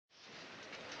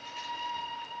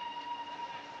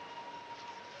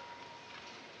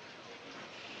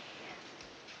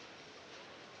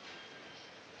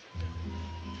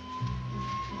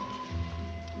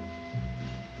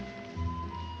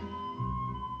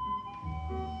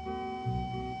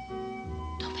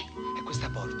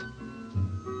passaporto.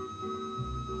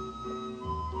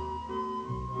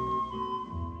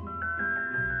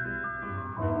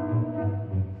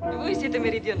 Voi siete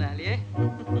meridionali, eh?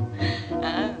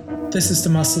 Ah. This is the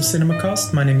Master of Cinema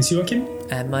cast. My name is Joachim.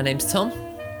 And my name's Tom.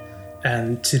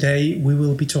 And today we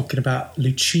will be talking about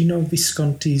Luchino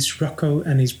Visconti's Rocco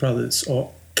and His Brothers,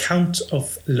 or Count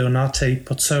of Leonate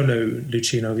Pozzolo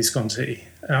Luchino Visconti.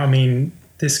 I mean,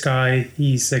 this guy,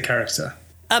 he's a character.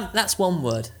 That's one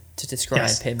word to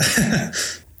describe him.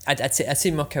 I'd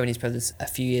seen Rocco and His Brothers a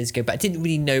few years ago, but I didn't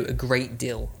really know a great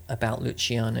deal about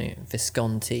Luciano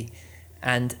Visconti.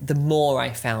 And the more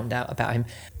I found out about him,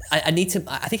 I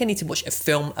think I need to watch a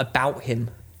film about him.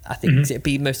 I think it'd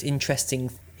be most interesting.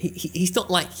 He's not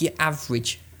like your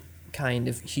average kind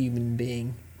of human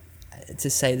being, to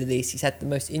say the least. He's had the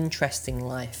most interesting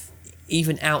life,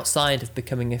 even outside of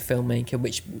becoming a filmmaker,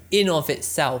 which in of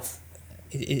itself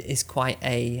is quite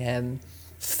a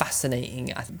fascinating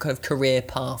kind of career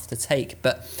path to take.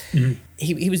 But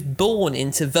he was born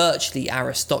into virtually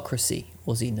aristocracy,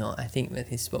 was he not? I think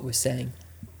that is what we're saying.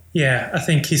 Yeah, I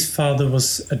think his father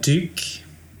was a duke,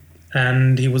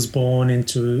 and he was born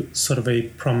into sort of a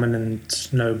prominent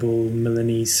noble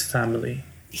Milanese family.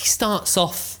 He starts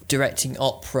off directing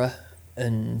opera,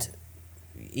 and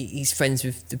he's friends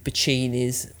with the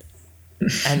Puccinis,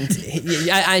 and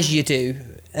as you do.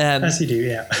 As you do,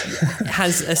 yeah.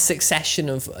 Has a succession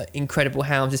of incredible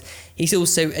houses. He's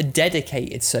also a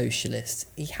dedicated socialist.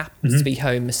 He happens to be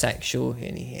homosexual,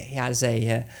 and he has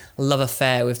a love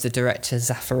affair with the director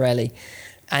Zaffarelli,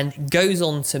 and goes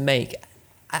on to make,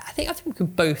 I think we can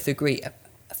both agree, a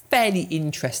fairly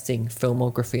interesting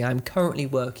filmography. I'm currently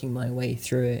working my way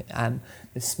through it.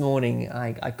 This morning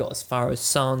I got as far as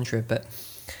Sandra, but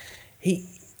he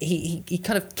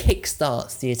kind of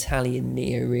kickstarts the Italian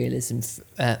neorealism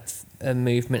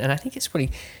movement, and I think it's really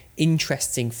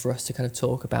interesting for us to kind of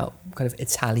talk about kind of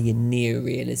Italian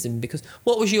neorealism, because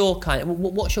what's your kind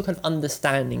of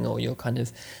understanding, or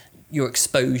your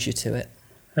exposure to it?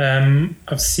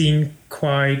 I've seen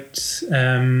quite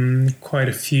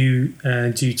a few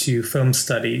due to film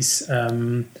studies.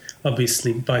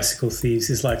 Obviously, Bicycle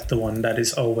Thieves is like the one that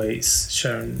is always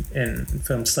shown in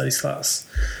film studies class.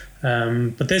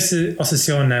 But there's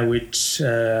Ossessione, which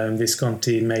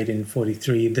Visconti made in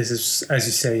 1943. This is, as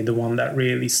you say, the one that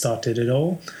really started it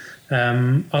all.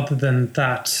 Other than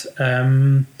that,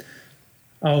 I've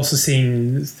also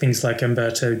seen things like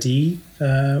Umberto D,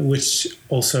 which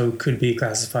also could be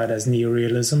classified as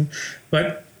neorealism.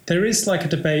 But there is like a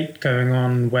debate going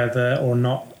on whether or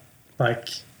not like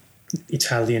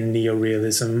Italian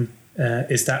neorealism,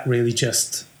 is that really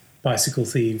just Bicycle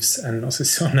Thieves and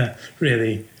Ossessione,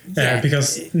 really?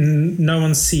 Because no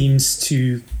one seems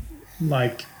to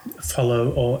like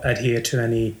follow or adhere to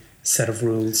any set of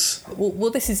rules. Well,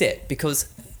 this is it, because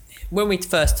when we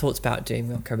first talked about doing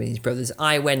Rocco and His Brothers,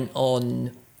 I went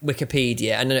on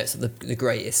Wikipedia. I know it's the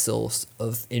greatest source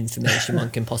of information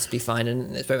one can possibly find,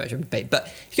 and it's very much a debate. But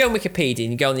if you go on Wikipedia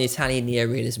and you go on the Italian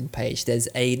neorealism page, there's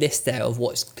a list there of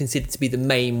what's considered to be the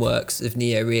main works of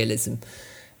neorealism.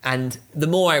 And the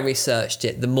more I researched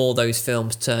it, the more those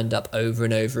films turned up over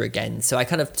and over again. So I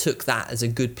kind of took that as a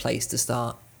good place to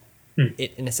start,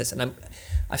 in a sense. And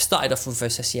I've started off with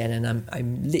Ossessione, and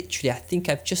I'm literally, I think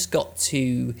I've just got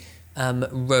to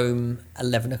Rome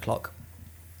 11 o'clock.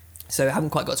 So I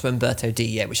haven't quite got to Umberto D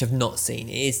yet, which I've not seen.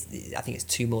 I think it's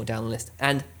 2 more down the list.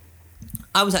 And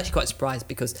I was actually quite surprised,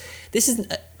 because this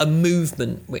isn't a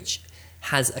movement which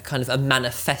has a kind of a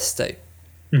manifesto,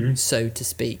 so to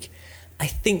speak. I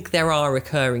think there are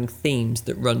recurring themes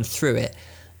that run through it.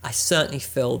 I certainly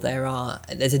feel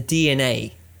there's a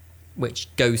DNA which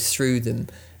goes through them.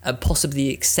 Possibly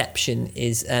the exception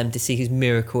is De Sica's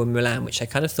Miracle in Milan, which I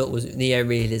kind of thought was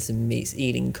neorealism meets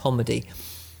Ealing comedy.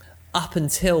 Up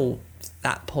until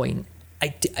that point,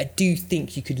 I do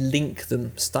think you could link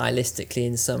them stylistically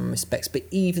in some respects, but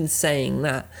even saying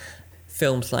that,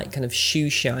 films like kind of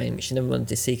Shoeshine, which is another one of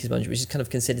De Sica's ones, which is kind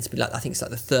of considered to be like, I think it's like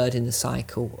the third in the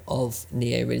cycle of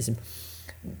neorealism.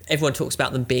 Everyone talks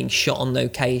about them being shot on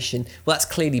location. Well, that's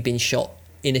clearly been shot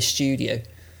in a studio.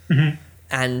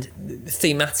 And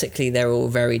thematically, they're all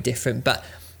very different. But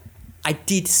I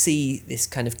did see this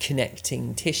kind of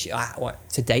connecting tissue.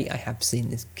 To date, I have seen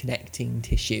this connecting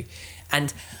tissue.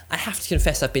 And I have to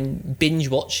confess, I've been binge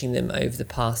watching them over the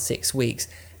past 6 weeks.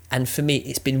 And for me,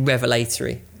 it's been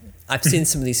revelatory. I've seen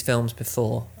some of these films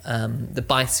before, the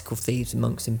Bicycle Thieves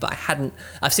amongst them, but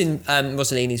I've seen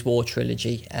Rossellini's War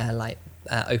trilogy, like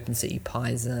Open City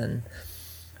Paisan,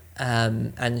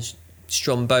 and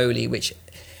Stromboli, which...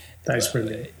 That is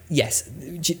brilliant. Yes.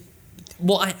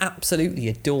 What I absolutely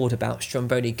adored about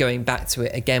Stromboli, going back to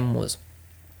it again, was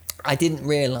I didn't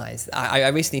realise. I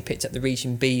recently picked up the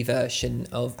Region B version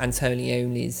of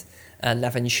Antonioni's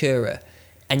L'Avventura,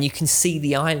 and you can see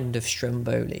the island of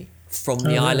Stromboli from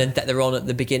the island that they're on at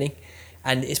the beginning.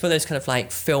 And it's one of those kind of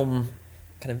like film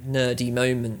kind of nerdy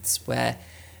moments where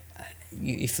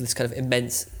you feel this kind of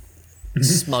immense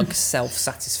smug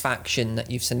self-satisfaction that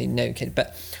you've suddenly known.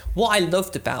 But what I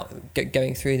loved about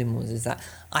going through them is that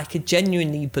I could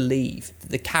genuinely believe that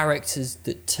the characters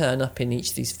that turn up in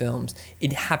each of these films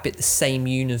inhabit the same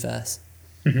universe.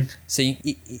 Mm-hmm. So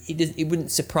it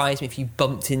wouldn't surprise me if you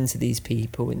bumped into these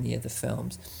people in the other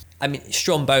films. I mean,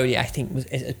 Stromboli, I think,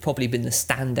 has probably been the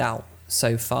standout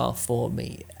so far for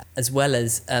me, as well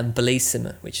as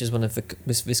Bellissima, which is one of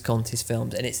Visconti's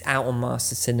films, and it's out on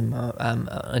Master Cinema on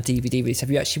a DVD release. Have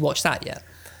you actually watched that yet?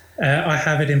 I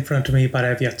have it in front of me, but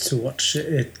I've yet to watch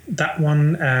it. That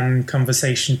one and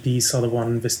Conversation Piece are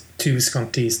the two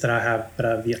Viscontis that I have, but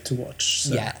I've yet to watch.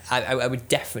 So. Yeah, I would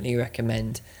definitely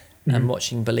recommend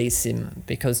watching Bellissima,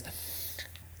 because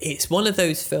it's one of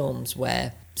those films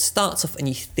where it starts off and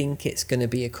you think it's going to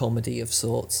be a comedy of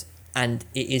sorts, and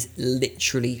it is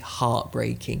literally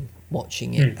heartbreaking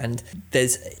watching it. And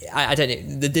there's, I don't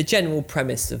know, the general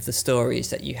premise of the story is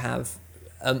that you have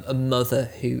a mother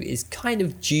who is kind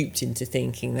of duped into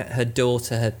thinking that her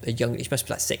daughter, she must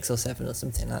be like 6 or 7 or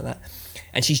something like that,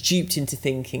 and she's duped into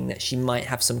thinking that she might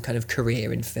have some kind of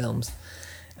career in films.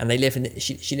 And they live in,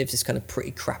 she lives this kind of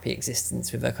pretty crappy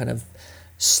existence with her kind of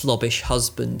slobbish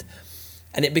husband,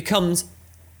 and it becomes,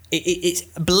 it's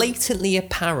blatantly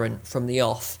apparent from the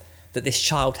off that this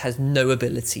child has no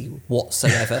ability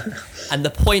whatsoever. And the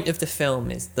point of the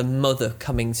film is the mother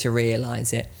coming to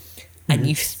realise it. And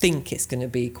you think it's going to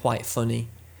be quite funny,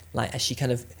 like as she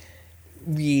kind of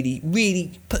really,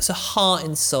 really puts her heart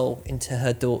and soul into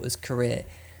her daughter's career.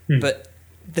 But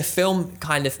the film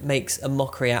kind of makes a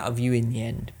mockery out of you in the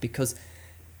end, because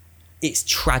it's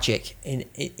tragic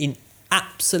in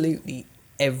absolutely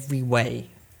every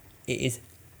way. It is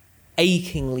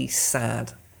achingly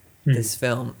sad, this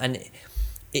film. And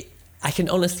I can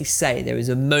honestly say there is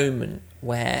a moment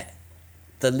where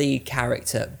the lead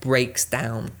character breaks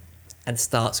down and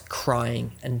starts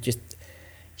crying, and she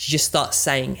just starts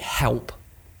saying help.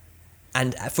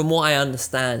 And from what I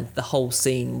understand, the whole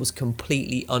scene was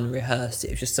completely unrehearsed.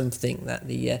 It was just something that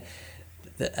the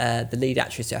lead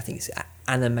actress, I think it's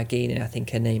Anna Magina, I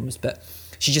think her name was, but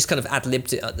she just kind of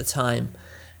ad-libbed it at the time,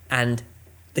 and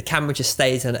the camera just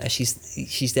stays on her as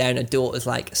she's there, and her daughter's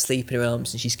like asleep in her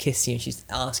arms, and she's kissing and she's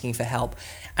asking for help.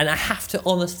 And I have to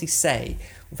honestly say,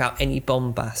 without any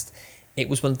bombast, it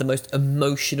was one of the most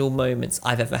emotional moments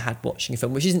I've ever had watching a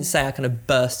film, which isn't to say I kind of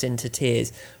burst into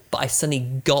tears, but I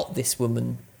suddenly got this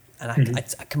woman, and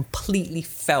I completely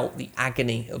felt the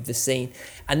agony of the scene.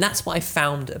 And that's what I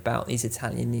found about these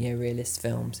Italian neorealist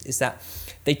films, is that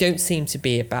they don't seem to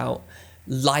be about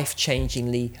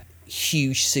life-changingly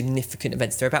huge, significant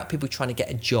events. They're about people trying to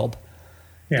get a job.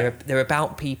 Yeah. They're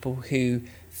about people who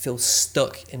feel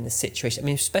stuck in the situation. I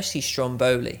mean, especially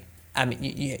Stromboli. I mean,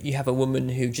 you have a woman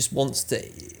who just wants to,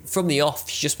 from the off,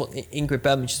 Ingrid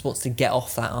Bergman just wants to get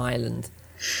off that island.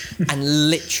 And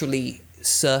literally,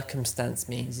 circumstance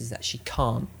means is that she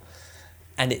can't.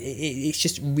 And it's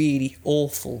just really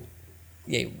awful,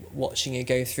 watching her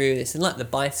go through this. And like the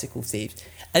Bicycle Thieves,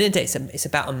 at the end of the day, it's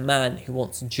about a man who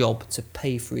wants a job to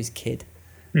pay for his kid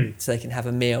so they can have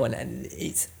a meal. And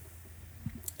it's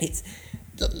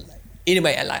in a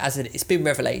way, like, it's been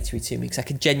revelatory to me, because I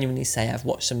could genuinely say I've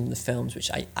watched some of the films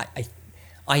which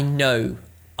I know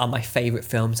are my favourite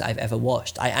films I've ever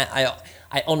watched.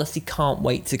 I honestly can't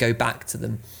wait to go back to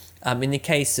them. In the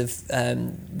case of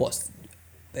what's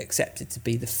accepted to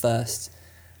be the first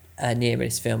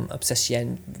neorealist film,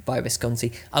 Obsession by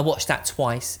Visconti, I watched that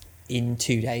twice in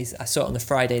 2 days. I saw it on the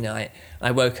Friday night, and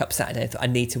I woke up Saturday and thought I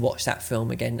need to watch that film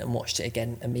again, and watched it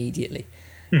again immediately.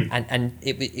 And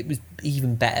it was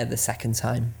even better the second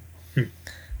time.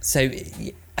 So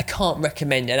I can't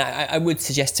recommend it. And I would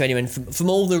suggest to anyone, from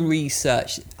all the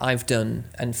research I've done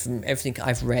and from everything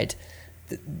I've read,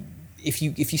 that if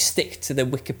you stick to the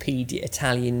Wikipedia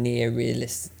Italian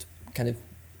neorealist kind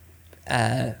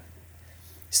of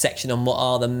section on what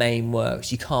are the main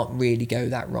works, you can't really go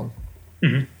that wrong.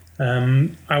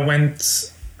 I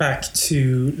went back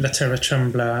to La Terra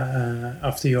Trembla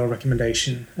after your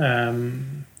recommendation.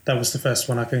 That was the first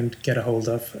one I could get a hold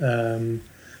of,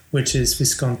 which is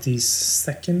Visconti's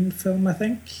second film, I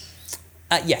think.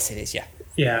 Yes, it is, yeah.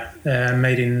 Yeah,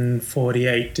 made in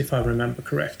 1948, if I remember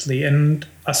correctly. And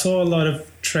I saw a lot of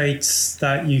traits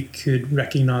that you could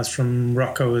recognize from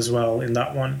Rocco as well in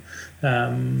that one,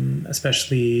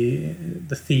 especially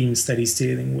the themes that he's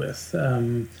dealing with.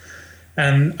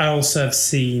 And I also have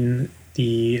seen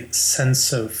the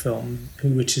Senso film,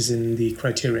 which is in the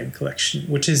Criterion Collection,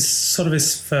 which is sort of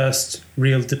his first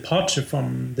real departure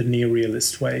from the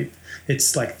neorealist wave.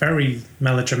 It's like very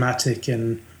melodramatic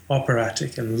and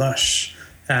operatic and lush,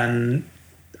 and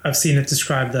I've seen it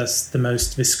described as the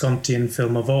most Viscontian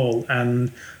film of all.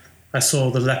 And I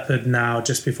saw The Leopard now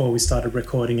just before we started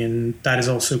recording, and that is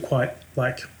also quite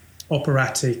like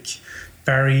operatic,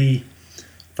 very,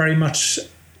 very much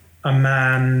a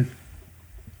man.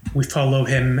 We follow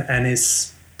him and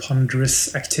his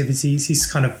ponderous activities.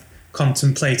 He's kind of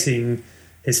contemplating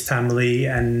his family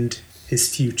and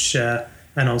his future,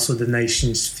 and also the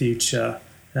nation's future,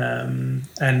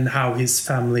 and how his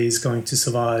family is going to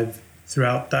survive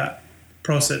throughout that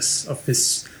process of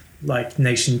this like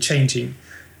nation changing.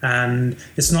 And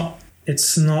it's not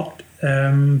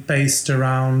based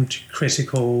around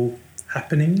critical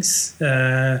happenings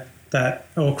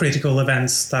or critical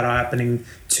events that are happening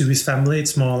to his family.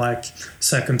 It's more like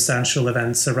circumstantial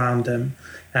events around him,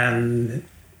 and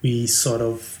we sort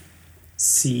of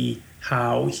see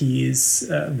how he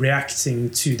is reacting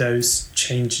to those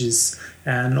changes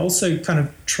and also kind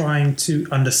of trying to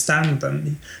understand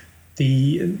them.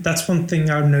 That's one thing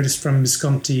I've noticed from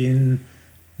Visconti in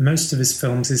most of his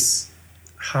films is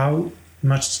how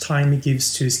much time he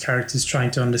gives to his characters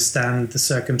trying to understand the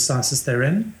circumstances they're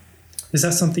in. Is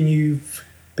that something you've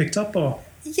picked up, or?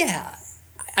 Yeah,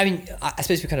 I mean, I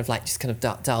suppose we kind of like just kind of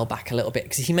dial back a little bit,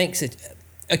 because he makes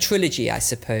a trilogy, I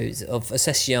suppose, of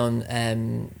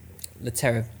Ossessione, La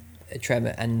Terra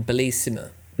Trema, and Bellissimo,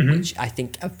 which I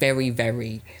think are very,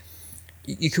 very.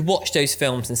 You could watch those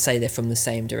films and say they're from the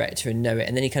same director and know it,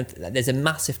 and then there's a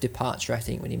massive departure, I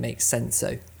think, when he makes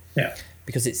Senso. Yeah.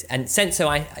 Because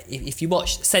Senso, if you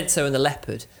watch Senso and The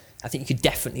Leopard, I think you could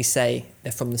definitely say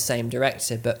they're from the same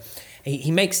director. But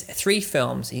he makes three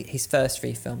films, his first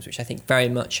three films, which I think very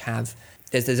much have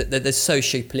there's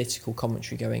socio-political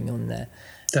commentary going on there.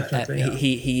 Definitely. Yeah.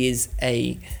 He's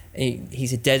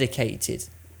a dedicated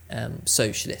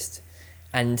socialist,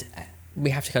 and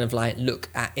we have to kind of like look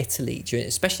at Italy during,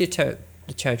 especially the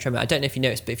Terra Trema. I don't know if you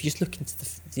noticed, but if you just look into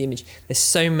the image, there's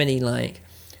so many like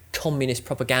communist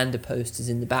propaganda posters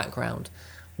in the background,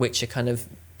 which are kind of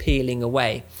peeling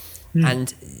away.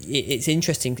 And it's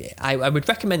interesting. I would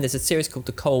recommend, there's a series called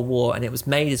The Cold War, and it was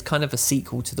made as kind of a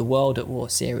sequel to the World at War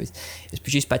series. It was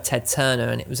produced by Ted Turner,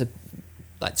 and it was a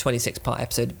like 26-part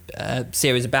episode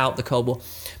series about the Cold War.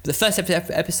 But the first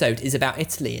episode is about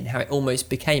Italy and how it almost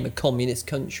became a communist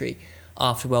country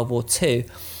after World War II.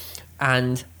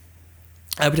 And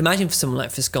I would imagine for someone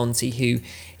like Visconti, who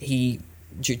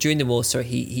during the war,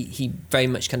 he very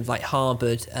much kind of like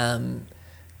harboured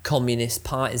communist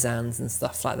partisans and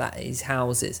stuff like that at his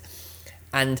houses,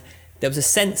 and there was a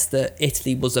sense that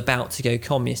Italy was about to go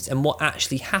communist. And what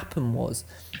actually happened was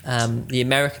the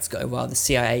Americans got involved, the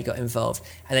CIA got involved,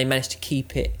 and they managed to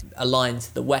keep it aligned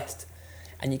to the West.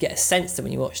 And you get a sense that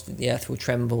when you watch The Earth Will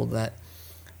Tremble that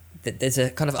there's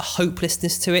a kind of a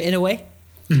hopelessness to it in a way,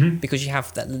 because you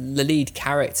have that the lead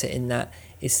character in that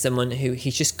is someone who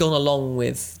he's just gone along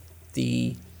with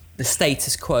the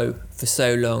status quo for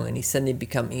so long, and he's suddenly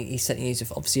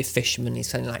he's obviously a fisherman. He's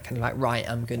suddenly like kind of like, right,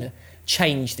 I'm going to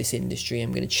change this industry.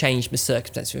 I'm going to change my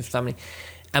circumstances with family.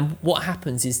 And what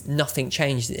happens is nothing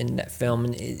changed in that film,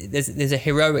 and there's a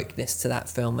heroicness to that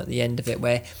film at the end of it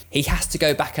where he has to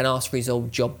go back and ask for his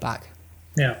old job back.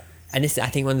 Yeah. And this, I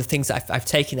think, one of the things that I've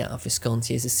taken out of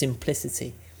Visconti is a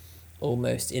simplicity,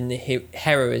 almost, in the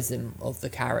heroism of the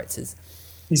characters.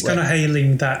 He's kind of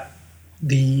hailing that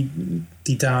the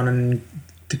down and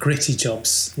the gritty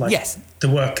jobs, like the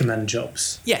workman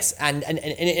jobs. Yes, and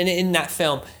in that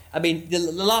film, I mean, the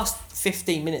last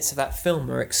 15 minutes of that film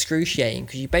are excruciating,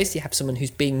 because you basically have someone who's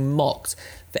being mocked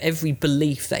for every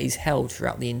belief that he's held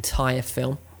throughout the entire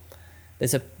film.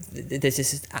 There's this,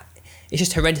 it's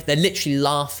just horrendous. They're literally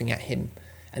laughing at him,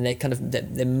 and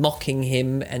they're mocking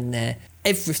him, and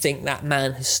everything that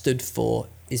man has stood for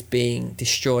is being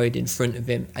destroyed in front of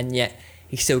him, and yet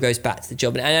he still goes back to the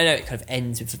job. And I know it kind of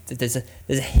ends with there's a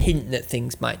hint that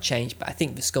things might change, but I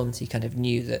think Visconti kind of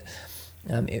knew that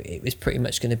it was pretty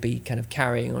much going to be kind of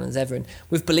carrying on as ever. And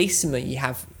with Bellissimo, you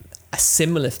have a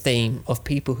similar theme of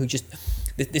people who just,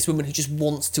 this woman who just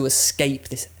wants to escape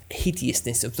this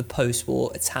hideousness of the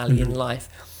post-war Italian life.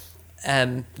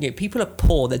 People are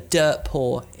poor, they're dirt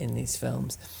poor in these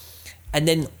films. And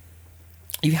then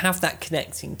you have that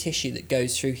connecting tissue that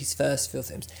goes through his first few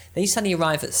films. Then you suddenly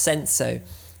arrive at Senso,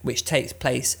 which takes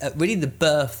place at really the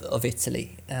birth of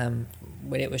Italy,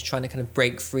 when it was trying to kind of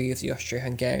break free of the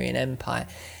Austro-Hungarian Empire.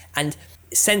 And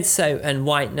Senso and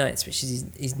White Nights, which is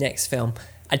his next film,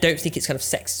 I don't think it's kind of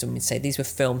sexist when we say these were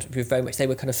filmed with they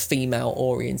were kind of female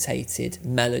orientated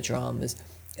melodramas,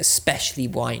 especially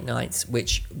White Nights,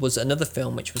 which was another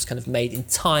film which was kind of made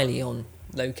entirely on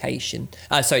location.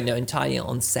 Entirely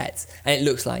on sets, and it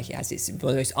looks like it has. It's one of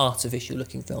the most artificial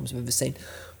looking films I've ever seen.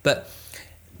 But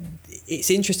it's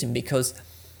interesting because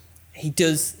he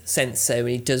does Senso and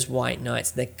he does White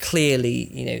Nights. They're clearly,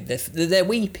 they're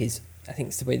weepies. I think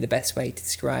it's the best way to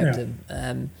describe them.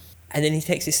 And then he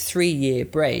takes this 3-year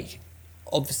break.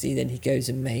 Obviously, then he goes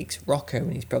and makes Rocco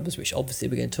and His Brothers, which obviously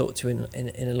we're going to talk to in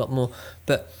a lot more.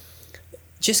 But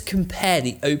just compare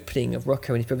the opening of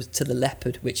Rocco and His Brothers to The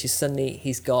Leopard, which is suddenly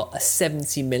he's got a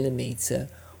 70mm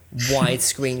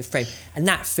widescreen frame. And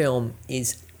that film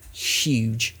is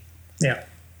huge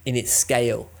in its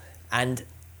scale. And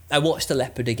I watched The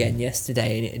Leopard again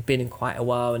yesterday, and it had been in quite a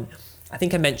while. And I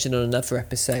think I mentioned on another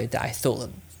episode that I thought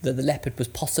that The Leopard was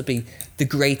possibly the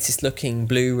greatest looking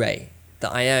Blu-ray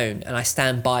that I own, and I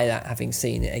stand by that, having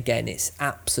seen it again. It's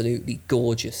absolutely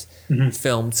gorgeous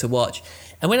film to watch.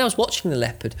 And when I was watching The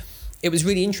Leopard, it was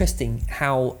really interesting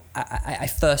how I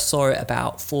first saw it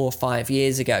about 4 or 5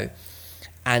 years ago,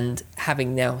 and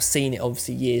having now seen it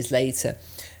obviously years later.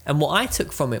 And what I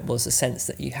took from it was a sense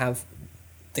that you have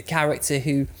the character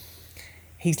who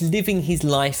he's living his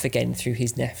life again through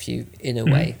his nephew in a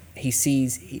way. He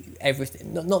sees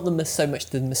everything, not so much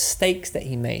the mistakes that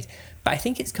he made, but I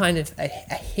think it's kind of a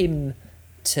hymn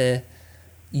to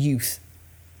youth,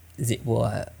 as it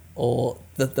were, or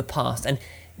the past. And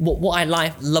what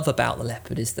I love about The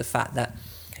Leopard is the fact that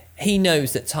he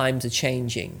knows that times are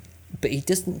changing, but he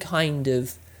doesn't kind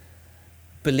of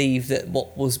believe that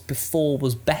what was before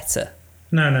was better.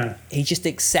 No. He just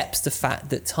accepts the fact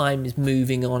that time is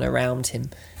moving on around him.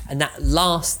 And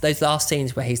those last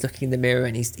scenes where he's looking in the mirror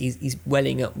and he's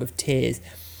welling up with tears.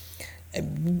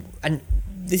 And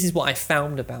this is what I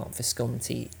found about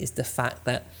Visconti, is the fact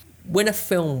that when a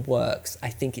film works, I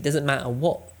think it doesn't matter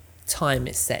what time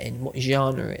it's set in, what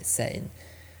genre it's set in,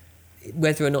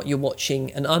 whether or not you're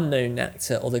watching an unknown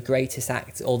actor or the greatest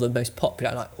actor or the most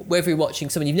popular, like whether you're watching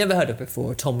someone you've never heard of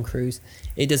before, Tom Cruise,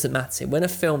 it doesn't matter. When a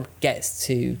film gets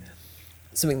to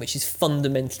something which is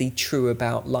fundamentally true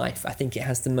about life, I think it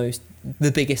has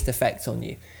the biggest effect on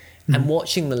you. And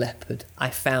watching The Leopard, I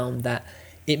found that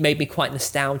it made me quite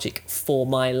nostalgic for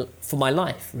my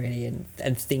life, really,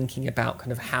 and thinking about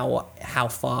kind of how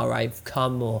far I've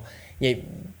come, or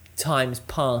times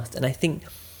past. And I think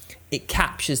it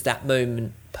captures that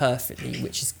moment perfectly,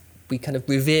 which is, we kind of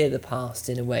revere the past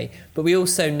in a way, but we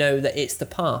also know that it's the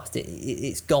past.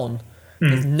 It's gone.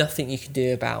 There's nothing you can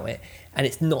do about it. And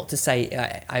it's not to say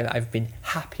I've been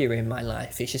happier in my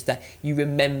life. It's just that you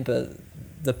remember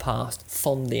the past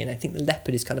fondly. And I think The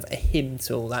Leopard is kind of a hymn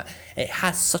to all that. It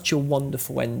has such a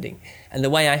wonderful ending. And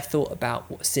the way I thought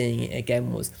about seeing it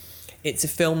again was, it's a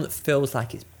film that feels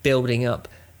like it's building up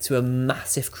to a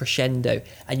massive crescendo,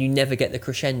 and you never get the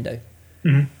crescendo.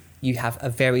 You have a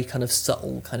very kind of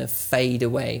subtle kind of fade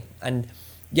away. And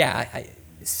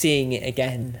seeing it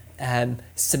again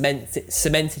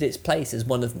cemented its place as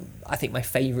one of, I think, my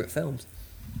favourite films.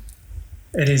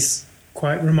 It is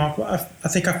quite remarkable. I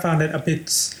think I found it a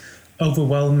bit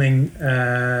overwhelming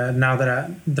now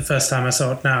that the first time I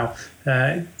saw it now.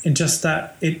 In just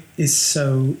that it is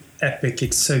so epic,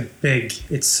 it's so big,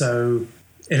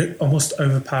 it almost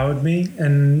overpowered me,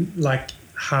 and like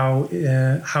how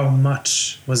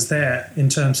much was there in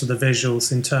terms of the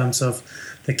visuals, in terms of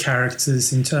the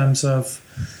characters, in terms of,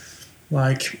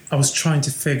 like, I was trying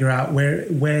to figure out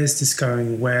where is this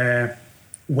going, where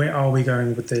are we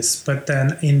going with this? But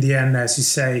then in the end, as you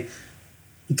say,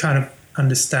 you kind of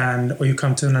understand, or you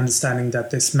come to an understanding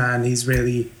that this man, he's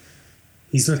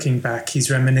looking back, he's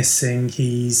reminiscing,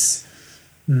 he's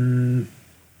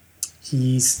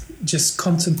just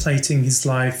contemplating his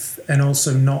life, and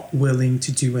also not willing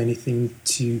to do anything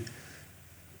to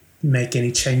make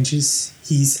any changes.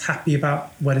 He's happy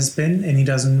about what has been, and he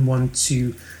doesn't want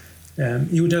to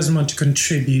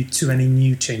contribute to any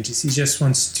new changes. He just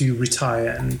wants to retire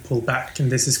and pull back,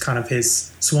 and this is kind of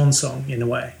his swan song in a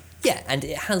way. Yeah, and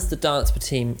it has the dance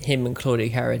between him and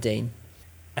Claudia Carradine,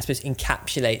 I suppose,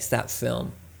 encapsulates that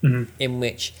film, in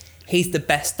which he's the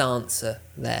best dancer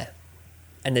there.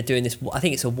 And they're doing this, I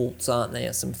think it's a waltz, aren't they,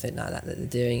 or something like that they're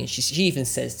doing. And she even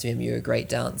says to him, "You're a great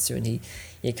dancer," and he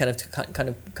kind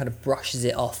of brushes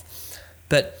it off.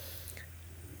 But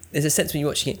there's a sense when you're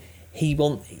watching it,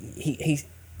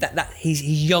 his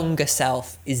younger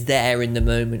self is there in the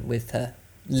moment with her,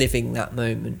 living that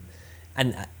moment,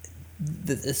 and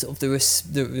the sort of the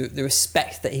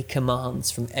respect that he commands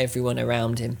from everyone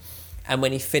around him. And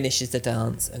when he finishes the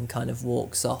dance and kind of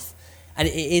walks off, and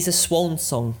it is a swan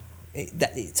song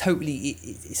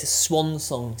it's a swan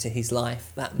song to his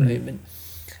life, that moment.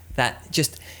 That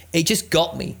it just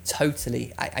got me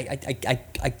totally.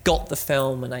 I got the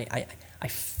film, and I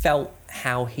felt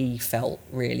how he felt,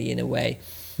 really, in a way.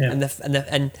 Yeah. And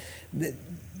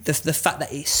the fact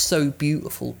that it's so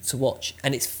beautiful to watch,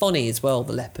 and it's funny as well,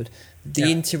 The Leopard.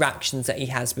 The interactions that he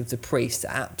has with the priest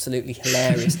are absolutely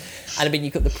hilarious. And I mean,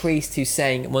 you've got the priest who's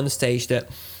saying at one stage that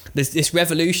this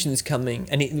revolution's coming,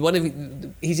 and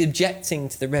he's objecting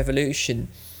to the revolution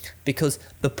because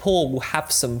the poor will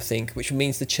have something, which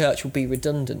means the church will be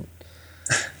redundant.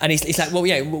 And he's like, well,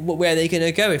 where are they going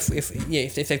to go if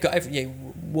they've got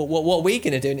what are we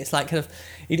going to do? And it's like, kind of,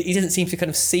 he doesn't seem to kind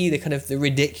of see the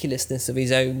ridiculousness of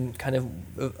his own kind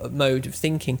of mode of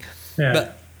thinking. Yeah.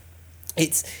 But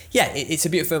it's a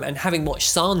beautiful film. And having watched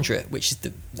Sandra,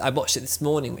 I watched it this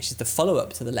morning, which is the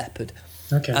follow-up to The Leopard.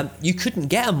 Okay. You couldn't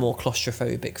get a more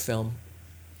claustrophobic film.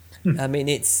 I mean,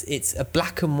 it's a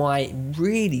black and white,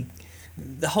 really.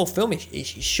 The whole film is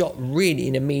shot really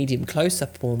in a medium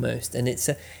close-up almost, and it's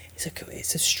a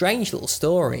strange little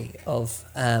story of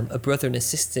a brother and a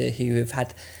sister who have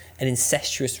had an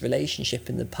incestuous relationship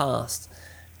in the past,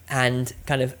 and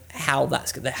kind of how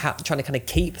trying to kind of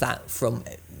keep that from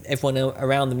everyone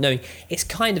around them knowing. It's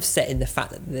kind of set in the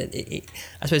fact that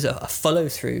I suppose a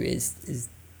follow-through is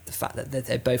the fact that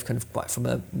they're both kind of quite from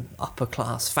a upper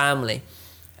class family,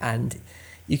 and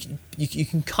you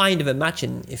can kind of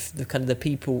imagine if the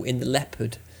people in The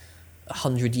Leopard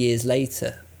 100 years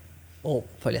later, or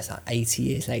probably less, like 80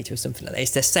 years later or something like that,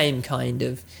 it's the same kind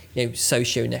of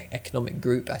socio-economic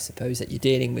group, I suppose, that you're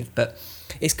dealing with, but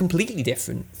it's completely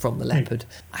different from The Leopard.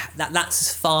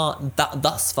 That's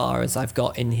thus far as I've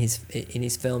got in his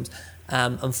films.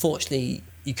 Unfortunately,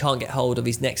 you can't get hold of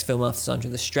his next film after Sandra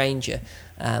the Stranger,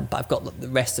 but I've got the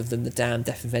rest of them: The Damned,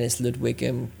 Death in Venice, Ludwig,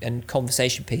 and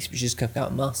Conversation Piece, which has come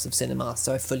out in Masters of Cinema,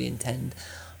 so I fully intend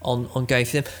on going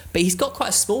for them. But he's got quite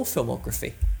a small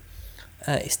filmography.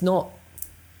 It's not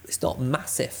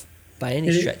massive by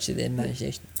any stretch of the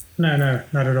imagination. No,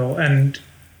 not at all. And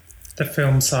the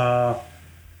films are,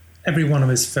 every one of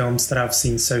his films that I've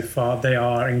seen so far, they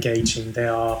are engaging. They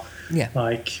are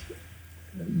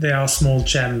they are small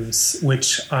gems,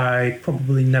 which I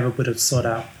probably never would have sought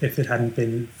out if it hadn't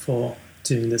been for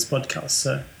doing this podcast.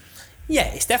 So,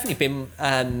 yeah, it's definitely been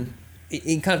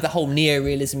in kind of the whole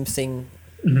neorealism thing.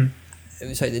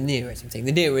 Mm-hmm. Sorry, the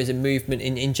neorealism movement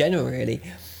in general. Really,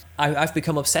 I've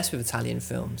become obsessed with Italian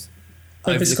films.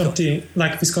 But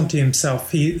Visconti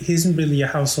himself, he isn't really a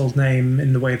household name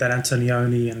in the way that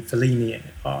Antonioni and Fellini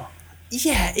are.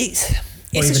 Yeah, it's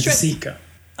or even De Sica.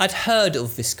 I'd heard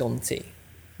of Visconti,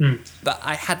 but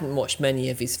I hadn't watched many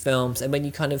of his films. And when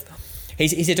you kind of...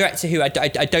 He's a director who I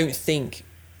don't think,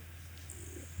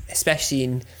 especially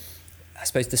in, I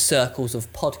suppose, the circles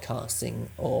of podcasting,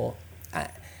 or...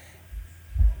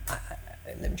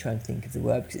 let me try and think of the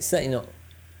word, because it's certainly not...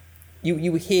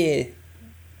 You hear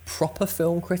proper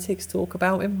film critics talk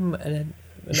about him, and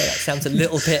I know that sounds a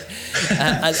little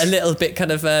bit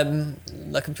kind of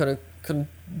like I'm trying to kind of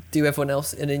do everyone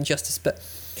else an injustice, but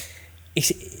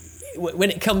when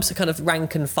it comes to kind of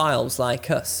rank and files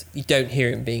like us, you don't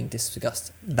hear him being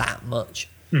discussed that much.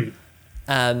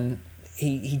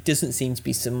 He doesn't seem to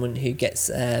be someone who gets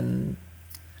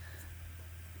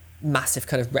massive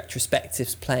kind of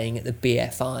retrospectives playing at the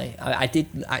BFI. I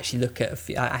did actually look at a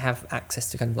few. I have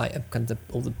access to kind of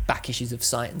all the back issues of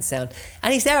Sight and Sound,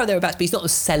 and he's there or thereabouts, but he's not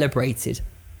as celebrated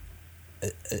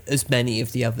as many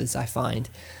of the others, I find.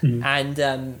 And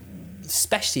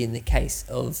especially in the case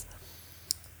of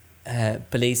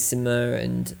Bellissima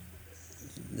and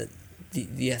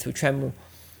the Earth Will Tremble,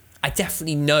 I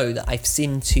definitely know that I've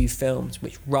seen two films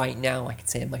which right now I could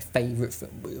say are my favourite,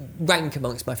 rank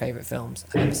amongst my favourite films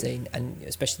I've ever seen, and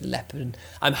especially The Leopard. And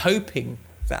I'm hoping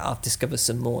that I'll discover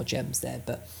some more gems there.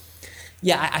 But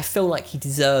yeah, I feel like he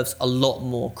deserves a lot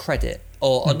more credit,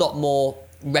 or a lot more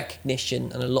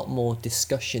recognition and a lot more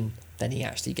discussion than he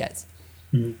actually gets.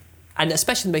 And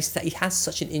especially on the basis that he has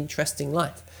such an interesting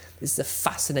life. This is a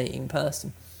fascinating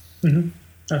person.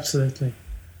 Absolutely.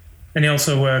 And he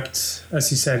also worked,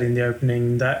 as you said in the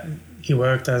opening, that he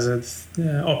worked as an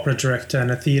opera director and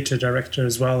a theatre director,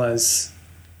 as well as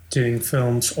doing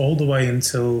films all the way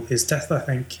until his death, I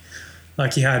think.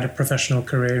 Like, he had a professional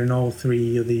career in all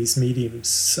three of these mediums.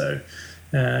 So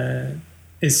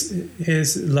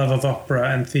his love of opera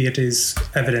and theatre is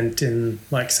evident in,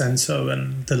 like, Senso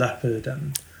and The Leopard,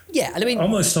 and I mean,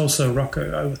 almost also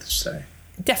Rocco, I would say.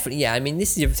 Definitely, yeah. I mean, this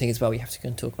is the other thing as well. We have to go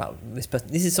and talk about this person.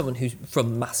 This is someone who's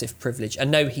from massive privilege. I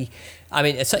know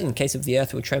certainly in the case of The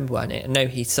Earth Will Tremble, I know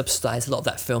he subsidised a lot of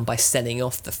that film by selling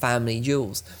off the family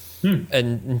jewels.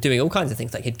 and doing all kinds of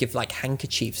things. Like he'd give like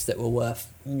handkerchiefs that were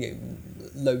worth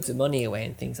loads of money away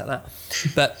and things like that.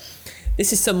 But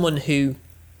this is someone who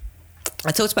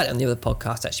I talked about it on the other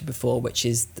podcast actually before, which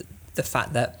is the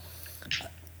fact that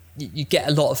you get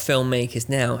a lot of filmmakers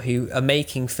now who are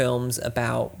making films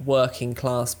about working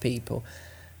class people,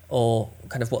 or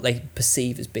kind of what they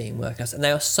perceive as being working class, and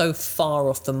they are so far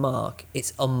off the mark,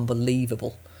 it's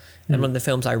unbelievable. And one of the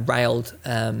films I railed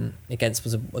against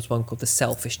was one called The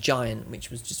Selfish Giant, which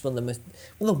was just one of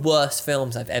the worst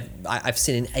films I've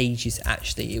seen in ages.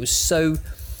 Actually, it was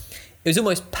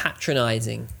almost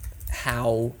patronising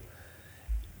how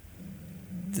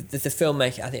the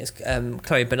filmmaker, I think it's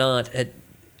Chloe Bernard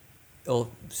or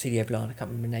Celia Blanc, I can't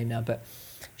remember her name now, but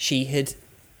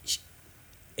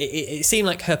it seemed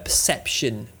like her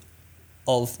perception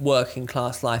of working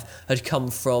class life had come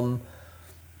from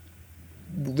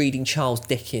reading Charles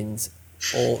Dickens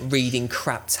or reading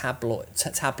crap tabloids,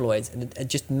 and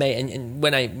just made. And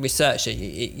when I researched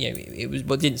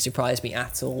it didn't surprise me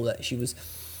at all that she was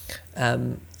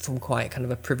from quite kind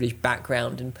of a privileged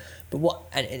background, and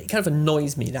it kind of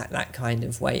annoys me that kind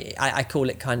of way. I call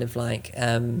it kind of like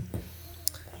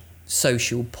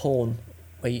social porn,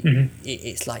 where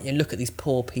it's like you look at these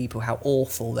poor people, how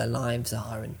awful their lives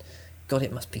are, and God,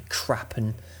 it must be crap,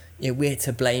 and we're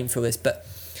to blame for this, but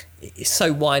it's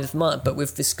so wide of the mark. But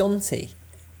with Visconti,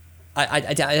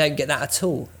 I don't get that at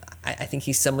all. I think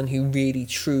he's someone who really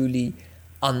truly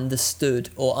understood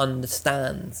or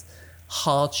understands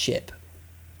hardship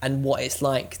and what it's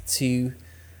like to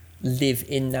live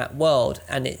in that world.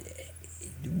 And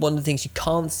one of the things you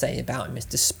can't say about him is,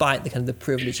 despite the kind of the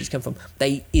privilege he's come from, that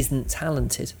he isn't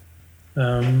talented.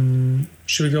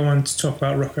 Should we go on to talk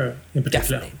about Rocco in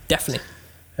particular? Definitely.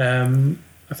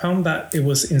 I found that it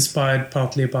was inspired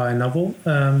partly by a novel,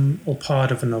 or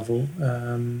part of a novel,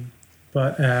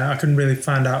 but I couldn't really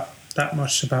find out that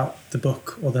much about the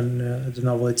book or the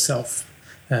novel itself.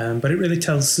 But it really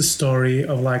tells the story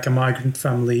of like a migrant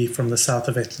family from the south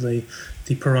of Italy,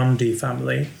 the Perondi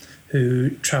family,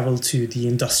 who traveled to the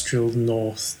industrial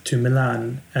north to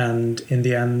Milan, and in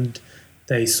the end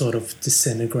they sort of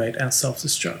disintegrate and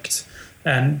self-destruct.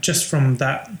 And just from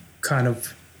that kind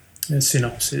of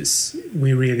synopsis,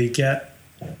 we really get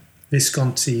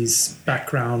Visconti's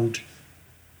background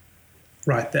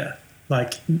right there.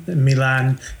 Like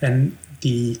Milan and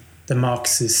the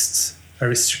Marxist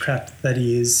aristocrat that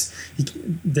he is.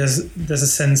 There's a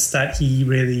sense that he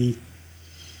really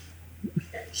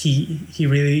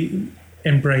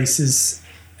embraces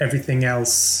everything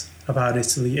else about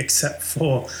Italy except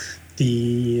for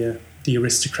the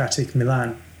aristocratic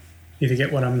Milan, if you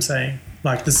get what I'm saying.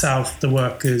 Like the South, the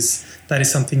workers, that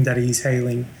is something that he's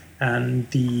hailing, and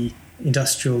the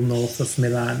industrial north of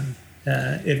Milan,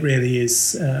 it really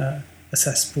is a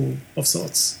cesspool of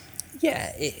sorts.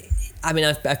 Yeah, I've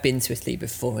been to Italy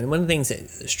before, and one of the things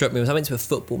that struck me was I went to a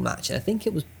football match, and I think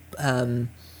it was, I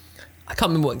can't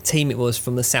remember what team it was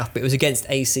from the South, but it was against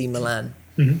AC Milan.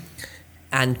 Mm-hmm.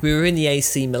 And we were in the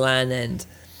AC Milan end,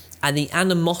 and the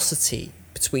animosity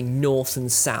between North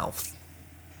and South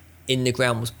in the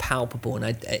ground was palpable, and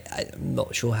I'm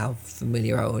not sure how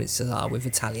familiar our audiences are with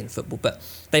Italian football, but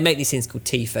they make these things called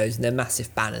tifos, and they're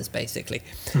massive banners, basically.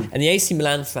 And the AC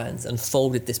Milan fans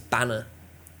unfolded this banner,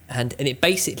 and it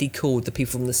basically called the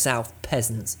people from the South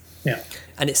peasants. Yeah.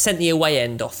 And it sent the away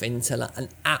end off into like an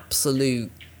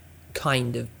absolute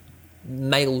kind of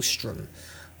maelstrom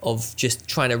of just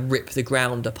trying to rip the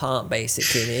ground apart,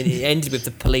 basically. And it ended with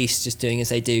the police just doing as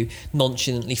they do,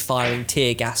 nonchalantly firing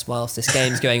tear gas whilst this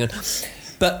game's going on.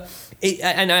 But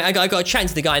I got chatting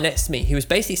to the guy next to me who was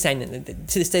basically saying that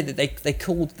to this day that they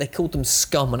called them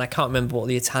scum, and I can't remember what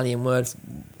the Italian word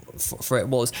for it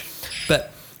was.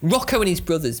 But Rocco and his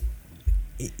brothers,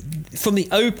 from the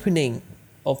opening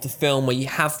of the film where you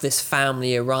have this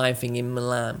family arriving in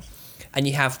Milan, and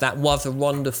you have that rather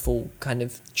wonderful kind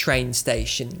of train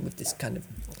station with this kind of,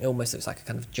 it almost looks like a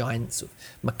kind of giant sort of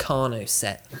Meccano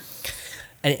set.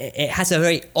 And it has a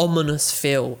very ominous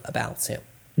feel about it.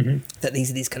 Mm-hmm. That these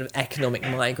are these kind of economic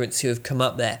migrants who have come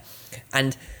up there.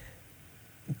 And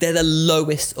they're the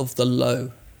lowest of the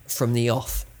low from the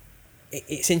off.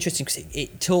 It's interesting because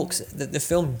it talks, the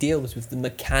film deals with the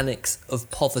mechanics of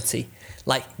poverty,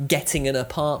 like getting an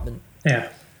apartment. Yeah.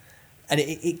 And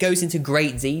it goes into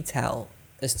great detail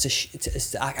as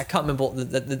to I can't remember what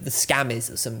the scam is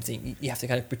or something. You have to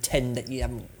kind of pretend that you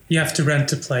haven't. You have to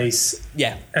rent a place.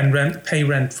 Yeah. And pay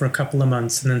rent for a couple of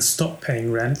months, and then stop paying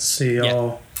rent. So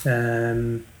you're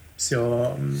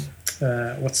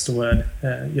what's the word?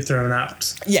 You're thrown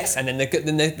out. Yes, and then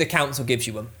the council gives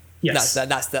you one. Yes.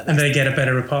 That's and they get a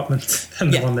better apartment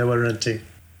than the one they were renting.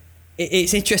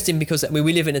 it's interesting because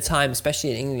we live in a time,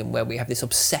 especially in England, where we have this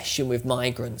obsession with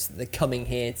migrants. That they're coming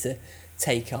here to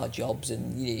take our jobs,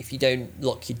 and if you don't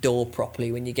lock your door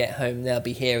properly when you get home, they'll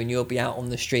be here and you'll be out on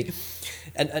the street,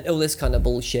 and all this kind of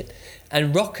bullshit.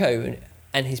 And Rocco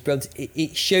and his brothers,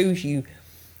 it shows you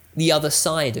the other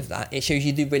side of that. It shows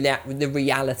you the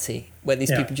reality where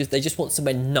these people just want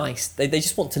somewhere nice. They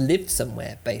just want to live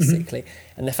somewhere, basically.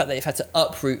 And the fact that they've had to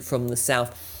uproot from the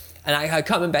south. And I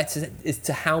can't remember as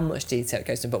to how much detail it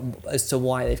goes into, but as to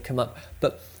why they've come up.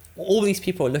 But all these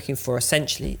people are looking for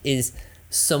essentially is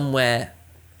somewhere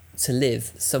to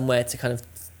live, somewhere to kind of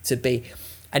to be.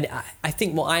 And I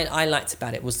think what I liked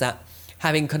about it was that,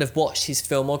 having kind of watched his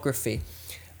filmography,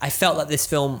 I felt that this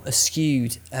film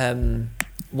eschewed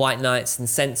White Nights and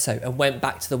Senso and went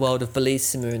back to the world of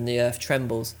Bellissima and The Earth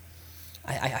Trembles.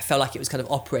 I felt like it was kind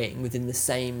of operating within the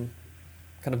same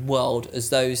kind of world as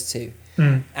those two.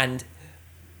 And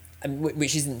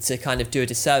which isn't to kind of do a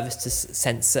disservice to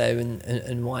Senso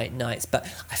and White Nights, but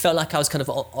I felt like I was kind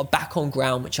of back on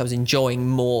ground which I was enjoying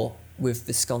more with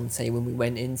Visconti when we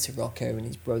went into Rocco and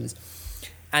his brothers.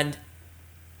 And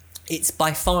it's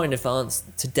by far in advance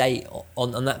to date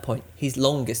on that point his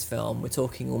longest film. We're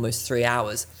talking almost 3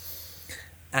 hours.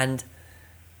 And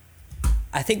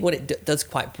I think what it does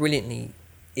quite brilliantly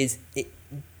is it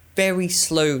very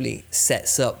slowly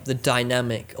sets up the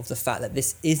dynamic of the fact that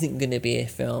this isn't going to be a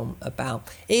film about...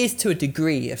 It is to a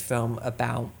degree a film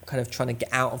about kind of trying to get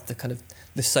out of the kind of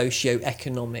the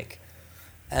socio-economic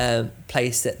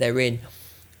place that they're in.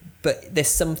 But there's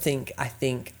something, I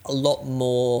think, a lot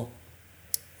more,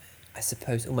 I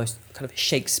suppose, almost kind of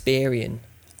Shakespearean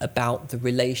about the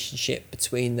relationship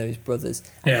between those brothers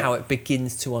and how it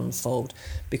begins to unfold.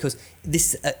 Because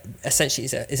this essentially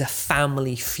is a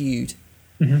family feud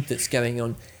that's going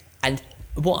on. And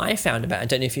what I found about it, I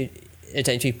don't know if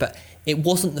you, but it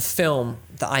wasn't the film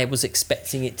that I was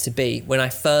expecting it to be. When I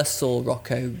first saw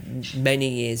Rocco many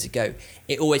years ago,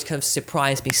 it always kind of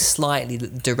surprised me slightly, the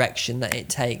direction that it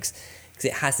takes, because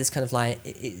it has this kind of like,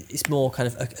 it's more kind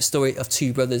of a story of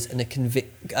two brothers and a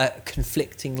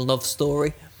conflicting love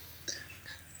story.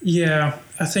 Yeah,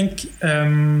 I think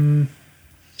I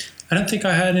don't think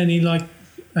I had any like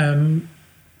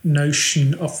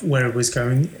notion of where it was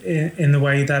going in the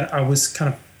way that I was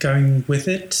kind of going with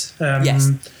it. Yes.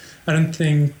 I don't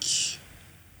think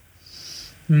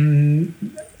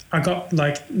I got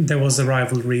like there was a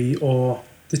rivalry or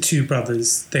the two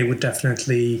brothers, they would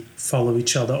definitely follow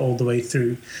each other all the way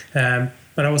through. But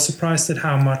I was surprised at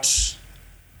how much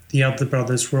the other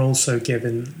brothers were also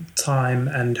given time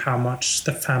and how much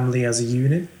the family as a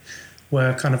unit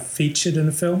were kind of featured in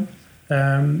the film.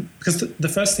 Because the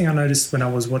first thing I noticed when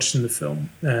I was watching the film,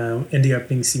 in the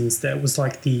opening scenes there, was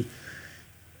like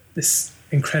this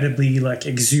incredibly like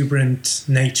exuberant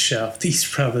nature of these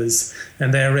brothers,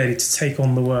 and they're ready to take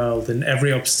on the world, and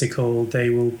every obstacle they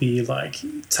will be like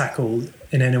tackled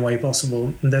in any way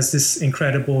possible. And there's this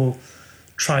incredible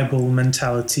tribal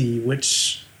mentality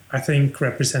which I think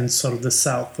represents sort of the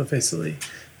south of Italy,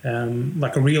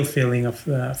 like a real feeling of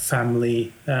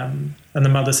family. And the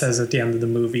mother says at the end of the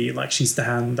movie, like she's the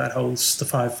hand that holds the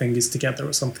five fingers together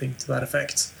or something to that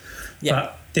effect. Yeah.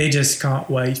 But they just can't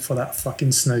wait for that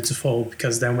fucking snow to fall,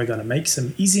 because then we're going to make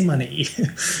some easy money.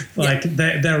 Like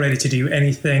they're ready to do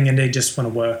anything, and they just want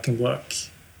to work and work.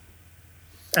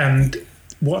 And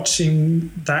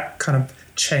watching that kind of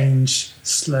change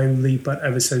slowly but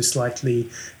ever so slightly,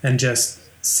 and just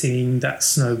seeing that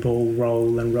snowball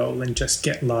roll and just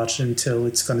get larger until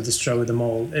it's going to destroy them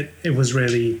all. It was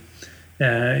really,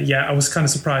 I was kind of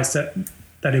surprised that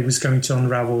it was going to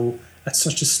unravel at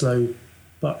such a slow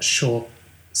but short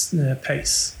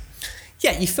pace.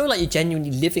 Yeah, you feel like you're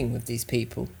genuinely living with these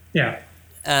people. Yeah.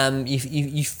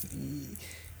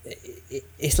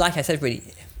 It's like I said, really,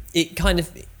 it kind of,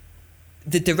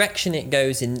 the direction it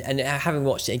goes in, and having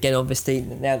watched it again, obviously,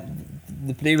 now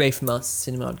the Blu-ray from our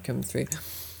cinema had come through,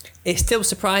 it still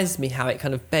surprises me how it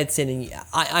kind of beds in. And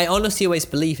I honestly always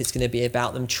believe it's going to be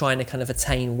about them trying to kind of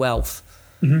attain wealth,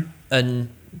 and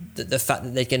the fact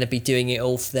that they're going to be doing it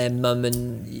all for their mum,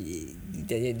 and at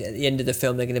the end of the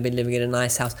film they're going to be living in a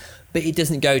nice house. But it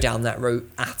doesn't go down that route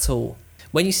at all.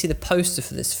 When you see the poster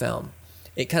for this film,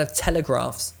 it kind of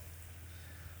telegraphs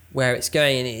where it's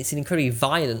going, and it's an incredibly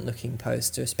violent looking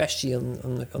poster, especially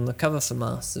on the cover for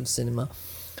Masters of Cinema.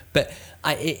 But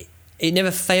it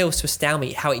never fails to astound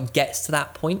me how it gets to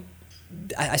that point.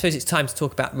 I suppose it's time to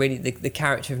talk about really the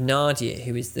character of Nadia,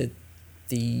 who is the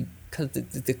kind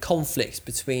of the conflict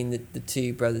between the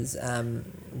two brothers,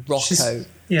 Rocco.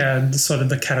 Sort of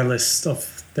the catalyst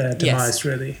of their demise,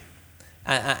 really.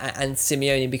 And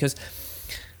Simeone, because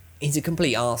he's a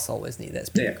complete arsehole, isn't he? Let's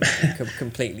be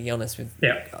completely honest with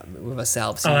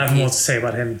ourselves. I'll have more to say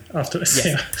about him afterwards.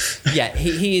 Yes. Yeah,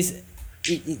 he is.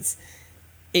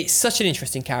 It's such an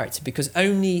interesting character because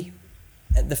only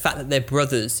the fact that they're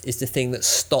brothers is the thing that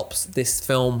stops this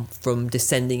film from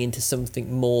descending into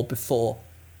something more before,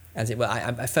 as it were.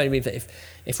 I firmly believe that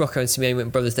if Rocco and Simeone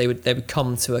weren't brothers, they would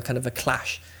come to a kind of a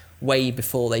clash way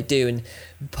before they do. And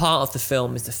part of the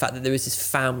film is the fact that there is this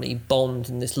family bond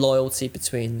and this loyalty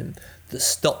between them that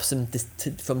stops them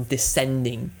from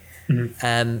descending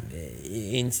into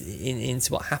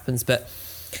what happens. But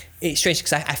it's strange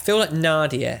because I feel like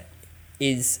Nadia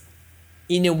is,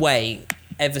 in a way,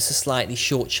 ever so slightly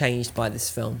shortchanged by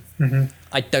this film.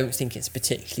 I don't think it's a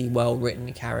particularly well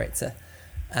written character.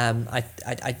 I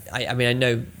mean, I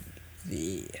know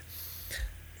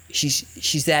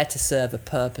she's there to serve a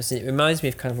purpose, and it reminds me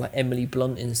of kind of like Emily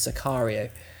Blunt in Sicario,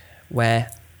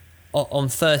 where on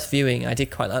first viewing I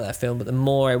did quite like that film, but the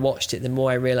more I watched it, the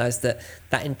more I realised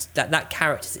that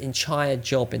character's entire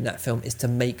job in that film is to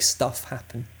make stuff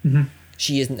happen.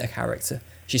 She isn't a character.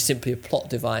 She's simply a plot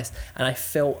device, and I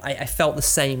felt the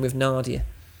same with Nadia.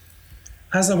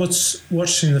 As I was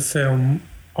watching the film,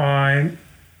 I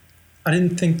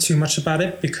didn't think too much about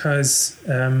it because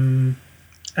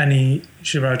Annie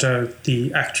Girardot,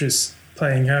 the actress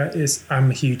playing her,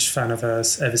 I'm a huge fan of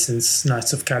hers ever since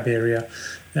Knights of Cabiria.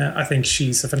 I think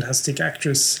she's a fantastic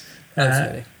actress.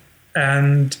 Absolutely.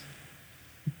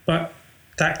 But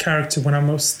that character, when I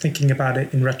was thinking about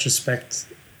it in retrospect,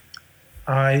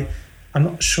 I'm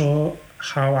not sure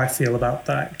how I feel about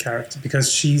that character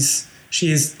because she is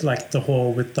like the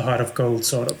whore with the heart of gold,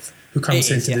 sort of, who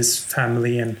comes into this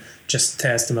family and just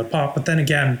tears them apart. But then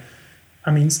again,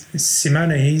 I mean,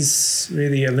 Simone, he's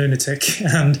really a lunatic,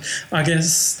 and I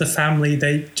guess the family,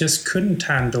 they just couldn't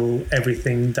handle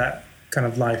everything that kind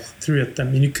of life threw at them.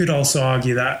 And you could also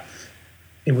argue that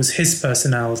it was his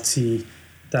personality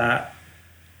that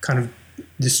kind of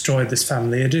destroyed this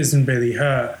family. It isn't really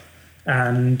her.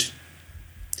 And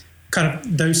kind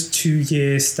of those 2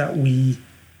 years that we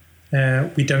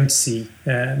don't see,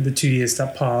 the 2 years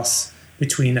that pass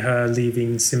between her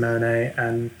leaving Simone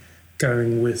and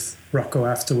going with Rocco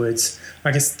afterwards,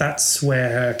 I guess that's where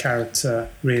her character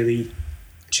really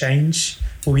changed,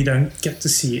 but we don't get to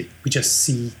see it. We just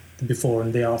see the before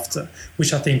and the after,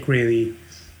 which I think really,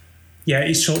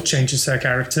 it shortchanges her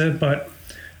character, but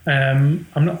I'm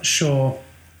not sure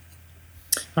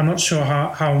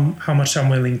how much I'm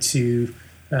willing to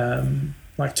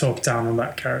talk down on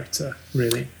that character,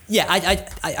 really. Yeah,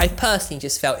 I personally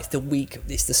just felt it's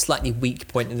the slightly weak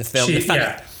point in the film.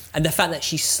 And the fact that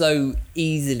she's so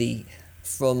easily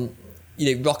from,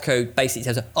 Rocco basically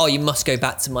tells her, "Oh, you must go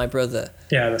back to my brother."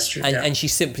 Yeah, that's true. And she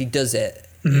simply does it.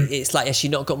 It's like, has she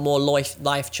not got more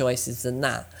life choices than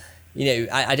that?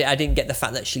 I didn't get the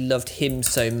fact that she loved him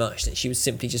so much that she would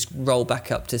simply just roll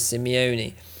back up to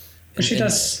Simeone. But she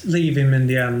does leave him in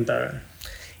the end, though.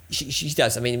 She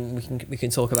does. I mean, we can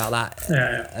talk about that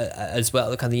as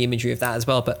well, the kind of the imagery of that as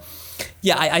well. But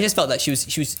yeah, I just felt that she was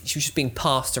just being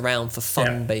passed around for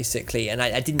fun, basically, and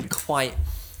I didn't quite.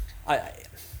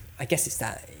 I guess it's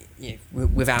that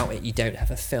without it you don't have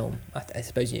a film. I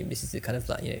suppose this is the kind of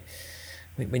like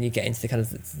when you get into the kind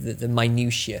of the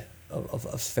minutiae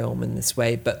of film in this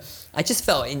way. But I just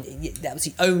felt that was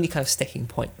the only kind of sticking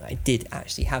point that I did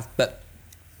actually have. But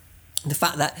the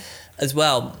fact that as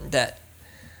well that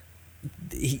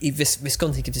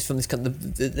Visconti gives us from this kind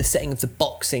of the setting of the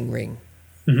boxing ring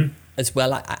as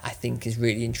well, I think is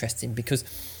really interesting because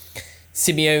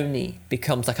Simeone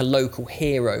becomes like a local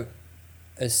hero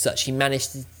as such. He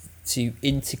managed to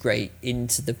integrate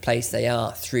into the place they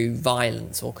are through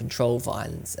violence or control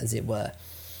violence, as it were.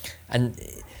 And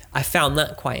I found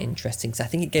that quite interesting because I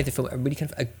think it gave the film a really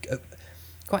kind of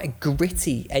quite a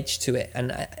gritty edge to it.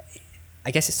 And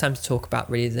I guess it's time to talk about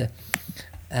really the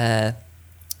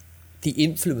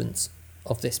influence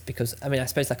of this, because I mean, I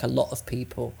suppose like a lot of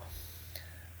people,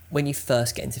 when you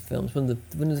first get into films, one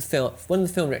of the film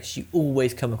directors you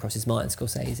always come across is Martin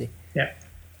Scorsese. Yeah.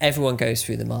 Everyone goes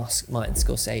through the Martin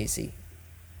Scorsese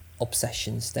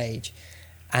obsession stage,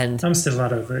 and I'm still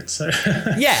not over it. So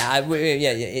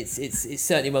it's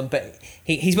certainly one. But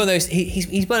he's one of those.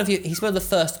 He's one of the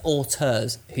first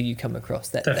auteurs who you come across.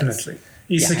 Definitely.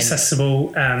 He's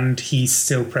accessible and he's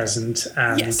still present,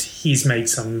 and he's made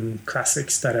some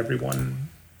classics that everyone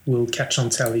will catch on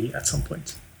telly at some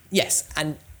point. Yes,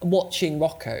 and watching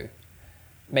Rocco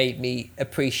made me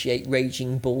appreciate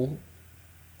Raging Bull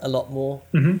a lot more.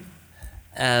 You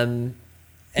can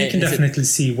definitely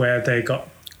see where they got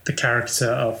the character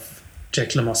of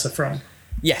Jake LaMossa from.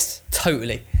 Yes,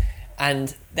 totally.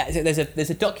 And there's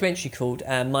a documentary called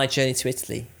My Journey to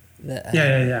Italy that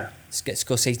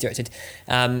Scorsese directed,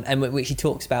 and which he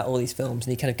talks about all these films,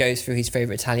 and he kind of goes through his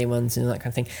favourite Italian ones and that kind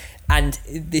of thing. And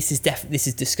this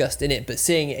is discussed in it, but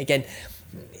seeing it again,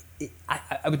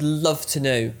 I would love to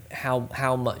know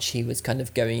how much he was kind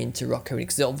of going into Rocco,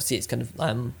 because obviously it's kind of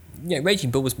Raging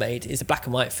Bull was made. It's a black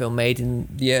and white film made in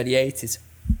the early 80s.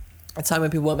 A time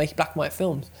when people weren't making black and white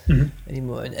films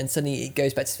anymore, and suddenly it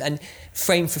goes back to, and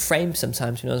frame for frame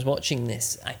sometimes when I was watching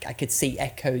this, I could see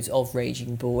echoes of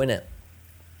Raging Bull in it,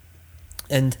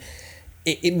 and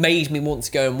it made me want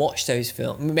to go and watch those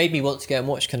films. It made me want to go and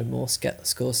watch kind of more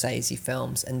Scorsese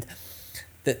films, and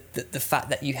the fact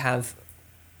that you have,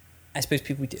 I suppose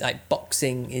people do, like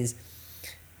boxing is,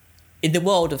 in the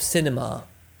world of cinema,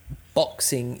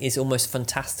 boxing is almost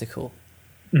fantastical.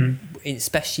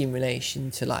 Especially in relation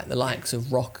to like the likes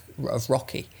of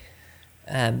Rocky.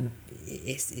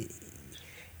 It's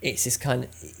this kind of,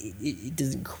 it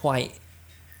doesn't quite,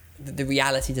 the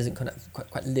reality doesn't kind of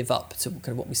quite live up to kind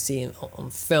of what we see on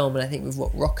film. And I think with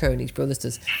what Rocco and his brothers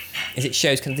does is it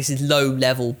shows kind of this is low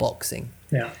level boxing.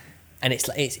 Yeah. And it's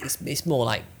like it's more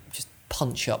like just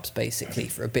punch ups basically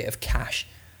for a bit of cash.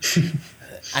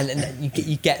 And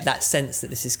you get that sense that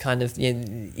this is kind of,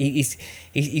 he's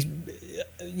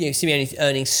Simeone's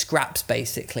earning scraps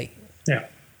basically,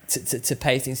 to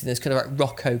pay things, and there's kind of like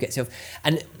Rocco gets it off,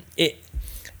 and it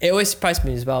always surprised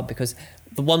me as well, because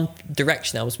the one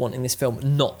direction I was wanting this film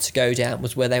not to go down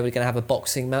was where they were going to have a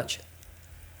boxing match,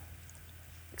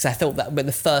 because I thought that when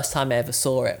the first time I ever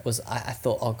saw it was I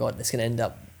thought, oh god, it's going to end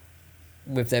up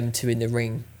with them two in the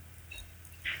ring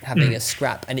having a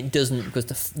scrap, and it doesn't,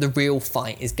 because the real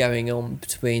fight is going on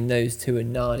between those two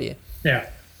and Nadia. Yeah,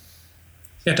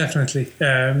 definitely.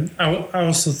 I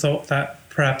also thought that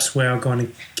perhaps we are going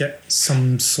to get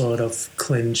some sort of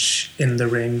clinch in the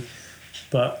ring,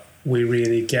 but we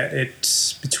really get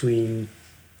it between,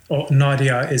 or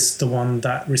Nadia is the one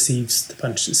that receives the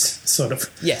punches, sort of.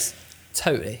 Yes,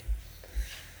 totally.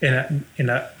 In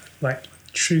a like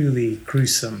truly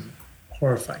gruesome,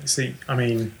 horrifying scene. I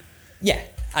mean, yeah.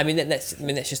 I mean, let's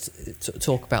just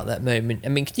talk about that moment. I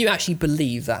mean, can you actually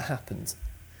believe that happened?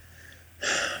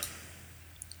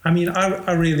 I mean,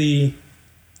 I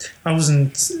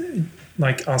wasn't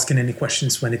like asking any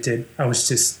questions when it did. I was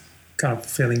just kind of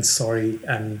feeling sorry,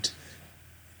 and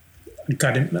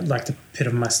got in, like the pit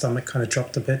of my stomach kind of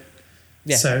dropped a bit.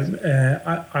 Yeah.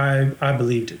 So I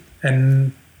believed it,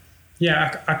 and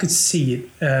yeah, I could see it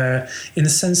in the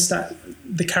sense that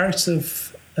the character of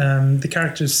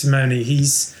Simone,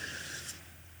 he's,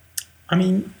 I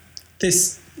mean,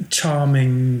 this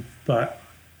charming but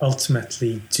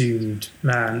ultimately doomed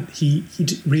man, he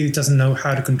really doesn't know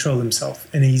how to control himself,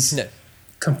 and he's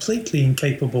completely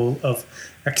incapable of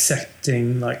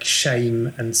accepting like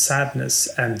shame and sadness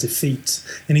and defeat,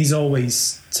 and he's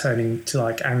always turning to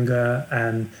like anger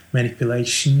and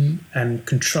manipulation and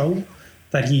control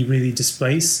that he really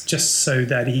displays, just so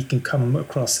that he can come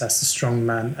across as the strong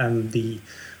man and the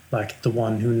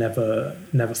one who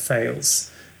never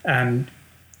fails. And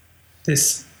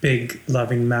this big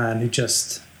loving man who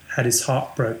just had his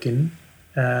heart broken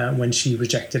when she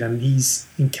rejected him, he's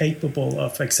incapable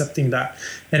of accepting that.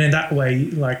 And in that way,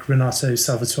 like Renato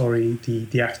Salvatore,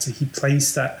 the actor, he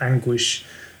plays that anguish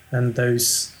and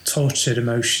those tortured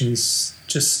emotions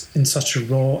just in such a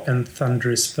raw and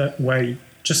thunderous way,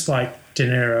 just like De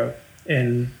Niro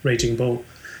in Raging Bull.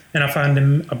 And I found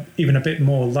him even a bit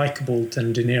more likable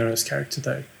than De Niro's character,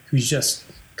 though, who just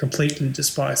completely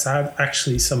despised. I have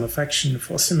actually some affection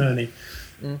for Simone.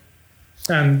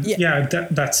 And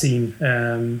that scene,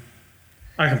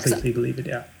 I completely believe it.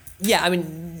 Yeah. Yeah, I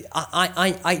mean,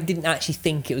 I didn't actually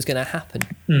think it was going to happen.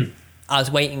 I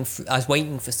was waiting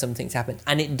for something to happen,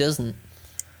 and it doesn't.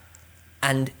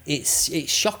 And it's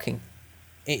shocking.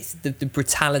 It's the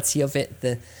brutality of it,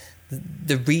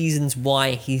 the reasons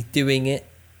why he's doing it.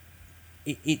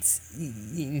 It's,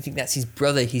 you think that's his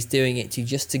brother, he's doing it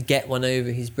just to get one over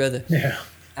his brother. Yeah.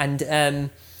 And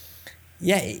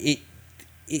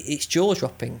it's jaw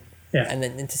dropping. Yeah. And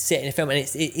then to see it in a film, and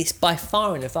it's by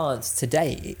far in advance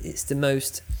today. It's the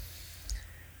most.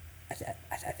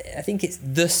 I think it's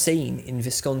the scene in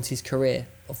Visconti's career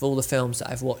of all the films that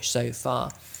I've watched so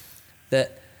far,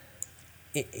 that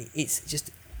it's just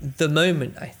the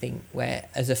moment, I think, where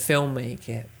as a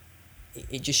filmmaker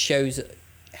it just shows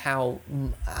how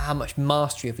much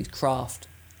mastery of his craft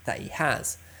that he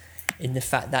has, in the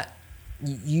fact that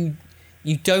you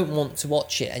don't want to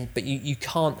watch it, but you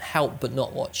can't help but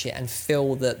not watch it and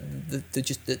feel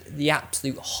the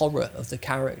absolute horror of the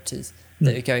characters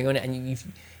that are going on, and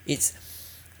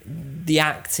the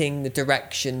acting, the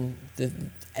direction,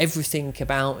 everything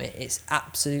about it, it's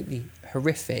absolutely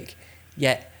horrific,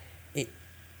 yet it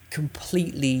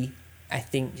completely, I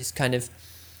think, just kind of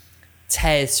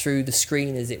tears through the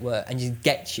screen, as it were, and just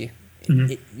gets you.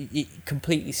 It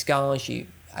completely scars you.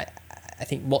 I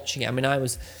think watching it, I mean, I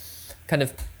was kind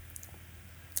of,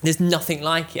 there's nothing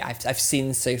like it I've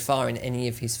seen so far in any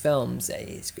of his films.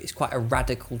 It's quite a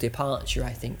radical departure,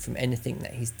 I think, from anything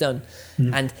that he's done.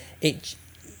 And it,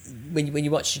 when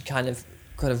you watch kind of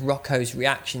Rocco's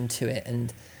reaction to it,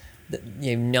 and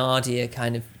Nadia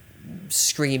kind of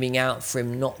screaming out for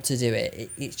him not to do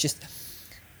it, it's just,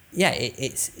 yeah,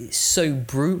 it's so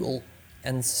brutal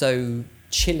and so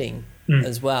chilling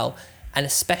as well. And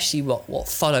especially what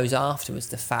follows afterwards,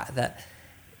 the fact that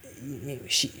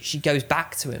she goes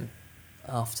back to him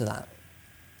after that.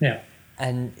 Yeah.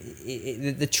 And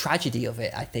the tragedy of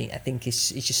it, I think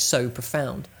is just so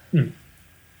profound.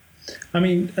 I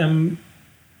mean,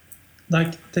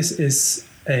 like, this is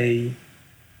a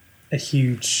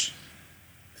huge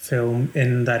film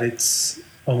in that it's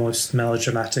almost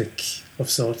melodramatic of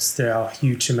sorts. There are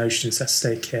huge emotions at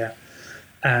stake here,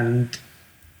 and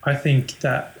I think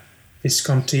that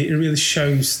Visconti, it really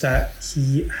shows that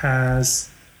he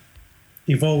has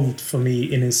evolved for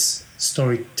me in his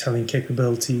storytelling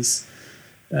capabilities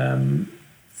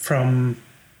from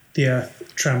The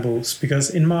Earth Trembles,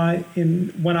 because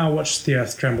when I watched The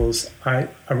Earth Trembles, I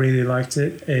really liked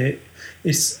it.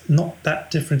 It's not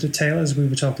that different a tale as we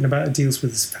were talking about. It deals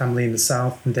with his family in the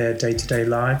South and their day-to-day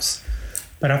lives,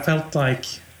 but I felt like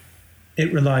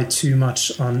it relied too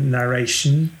much on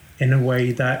narration in a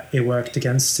way that it worked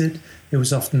against it. It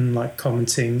was often like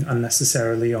commenting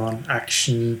unnecessarily on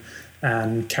action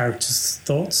and characters'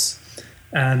 thoughts.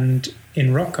 And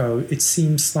in Rocco, it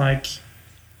seems like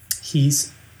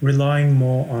he's relying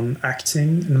more on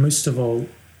acting and most of all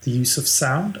the use of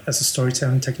sound as a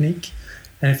storytelling technique.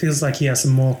 And it feels like he has a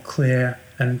more clear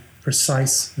and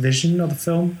precise vision of the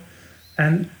film.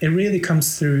 And it really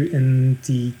comes through in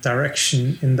the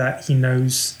direction, in that he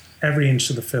knows every inch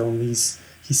of the film. He's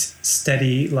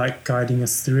steady, like guiding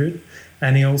us through it.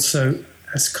 And he also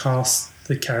has cast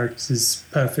the characters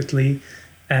perfectly.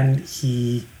 And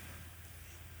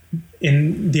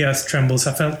in The Earth Trembles,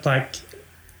 I felt like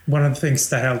one of the things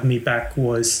that held me back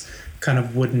was kind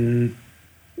of wooden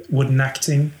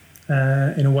acting.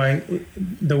 In a way,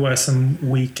 there were some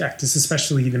weak actors,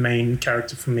 especially the main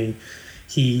character for me.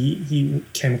 He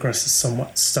came across as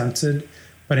somewhat stunted,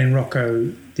 but in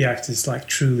Rocco, the actors like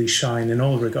truly shine in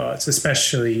all regards,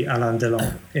 especially Alain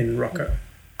Delon in Rocco.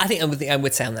 I think I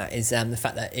would say on that is the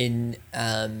fact that in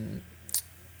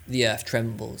The Earth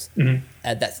Trembles,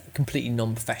 that's completely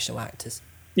non-professional actors.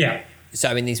 Yeah. So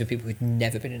I mean, these were people who'd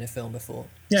never been in a film before.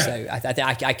 Yeah. So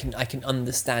I can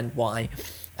understand why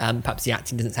perhaps the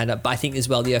acting doesn't stand up. But I think as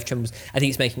well, The Earth Trembles, I think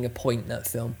it's making a point, that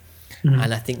film.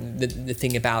 And I think the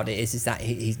thing about it is that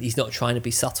he's not trying to be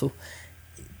subtle.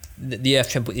 The Earth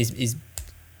Trembles is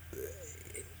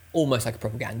almost like a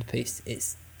propaganda piece.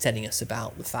 It's telling us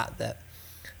about the fact that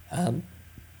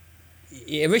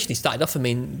it originally started off, I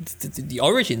mean, the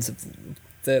origins of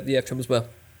the Earth Trembles were,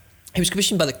 he was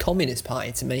commissioned by the Communist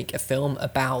Party to make a film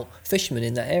about fishermen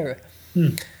in that era.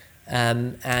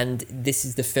 And this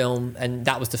is the film, and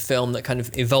that was the film that kind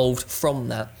of evolved from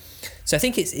that. So I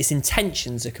think its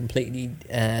intentions are completely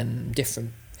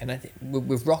different. And I think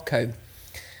with Rocco,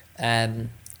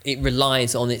 it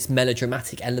relies on its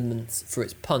melodramatic elements for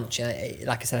its punch. And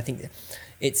like I said, I think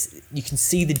you can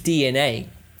see the DNA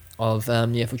of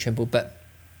The Earth Tremble, but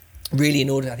really, in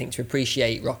order, I think, to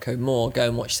appreciate Rocco more, go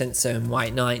and watch Senso and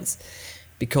White Nights,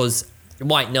 because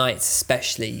White Nights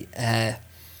especially,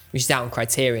 which is out on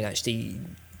Criterion actually,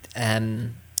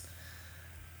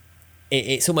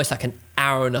 it's almost like an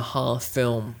hour and a half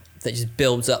film that just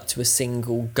builds up to a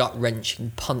single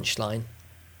gut-wrenching punchline.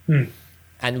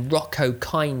 And Rocco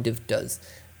kind of does,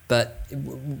 but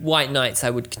White Nights, I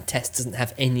would contest, doesn't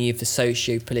have any of the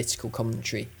socio-political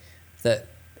commentary that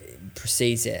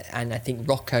precedes it. And I think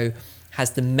Rocco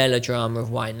has the melodrama of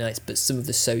White Nights, but some of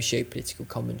the socio-political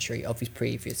commentary of his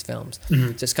previous films. So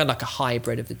it's kind of like a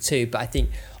hybrid of the two. But I think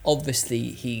obviously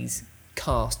he's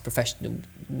cast professional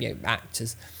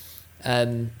actors,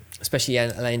 especially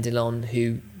Alain Delon,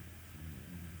 who,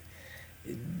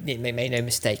 make no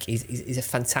mistake, he's a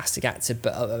fantastic actor.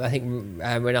 But I think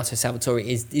Renato Salvatore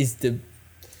does the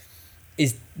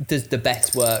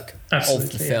best work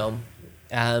of the film.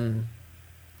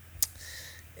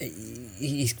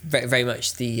 He's very, very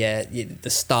much the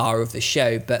star of the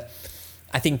show, but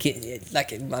I think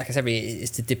like I said,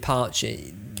 it's the departure.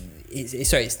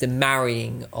 It's the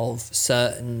marrying of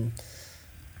certain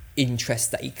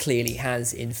interest that he clearly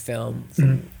has in film,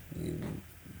 from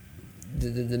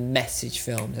the message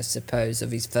films, I suppose,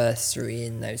 of his first three,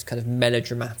 in those kind of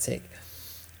melodramatic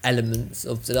elements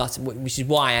of the last, which is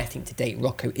why I think to date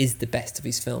Rocco is the best of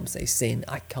his films they've seen.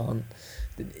 I definitely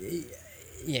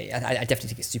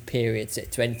think it's superior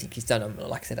to anything he's done.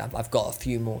 Like I said, I've got a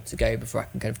few more to go before I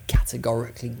can kind of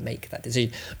categorically make that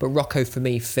decision. But Rocco, for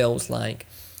me, feels like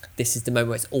this is the moment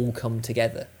where it's all come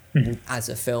together as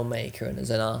a filmmaker and as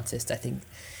an artist. I think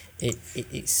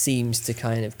it seems to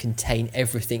kind of contain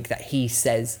everything that he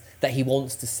says, that he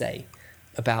wants to say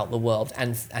about the world,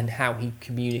 and how he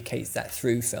communicates that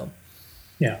through film.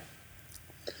 Yeah.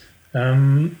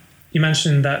 You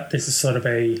mentioned that this is sort of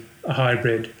a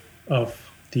hybrid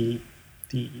of the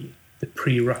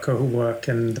pre-Rocco work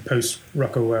and the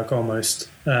post-Rocco work almost,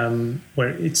 where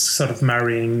it's sort of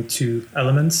marrying two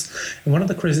elements. And one of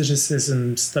the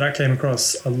criticisms that I came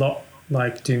across a lot,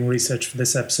 like doing research for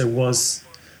this episode, was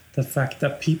the fact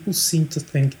that people seem to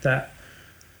think that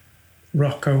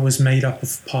Rocco was made up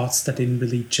of parts that didn't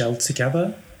really gel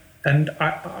together. And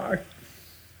I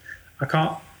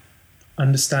can't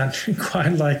understand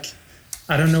quite, like,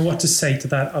 I don't know what to say to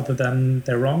that other than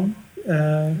they're wrong.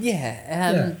 Well,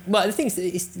 the thing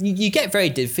is you get very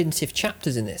definitive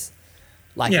chapters in this.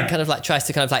 Like, it kind of like tries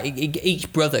to kind of like,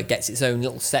 each brother gets its own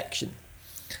little section.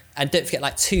 And don't forget,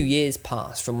 like, 2 years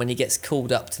pass from when he gets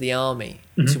called up to the army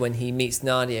to when he meets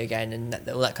Nadia again, and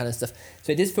all that kind of stuff.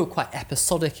 So it does feel quite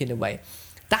episodic in a way.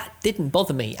 That didn't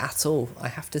bother me at all, I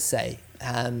have to say.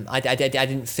 I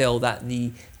didn't feel that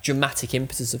the dramatic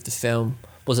impetus of the film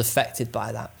was affected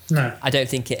by that. No. I don't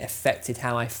think it affected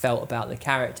how I felt about the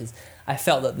characters. I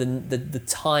felt that the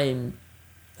time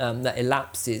that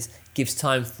elapses gives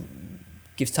time for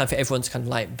everyone to kind of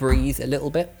like breathe a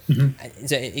little bit.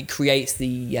 So it creates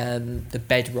the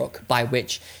bedrock by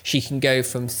which she can go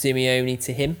from Simeone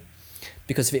to him,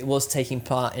 because if it was taking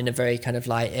part in a very kind of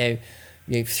like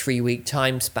 3-week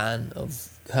time span of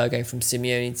her going from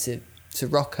Simeone to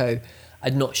Rocco,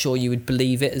 I'm not sure you would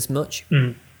believe it as much.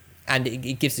 And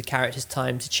it gives the characters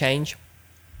time to change.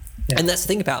 And that's the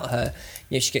thing about her.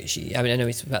 She I know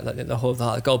it's about like the whole of the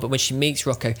Heart of Gold, but when she meets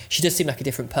Rocco, she does seem like a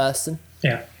different person.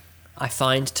 Yeah. I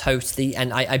find totally,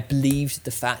 and I believed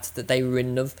the fact that they were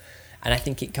in love, and I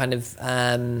think it kind of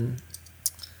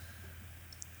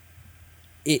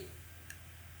it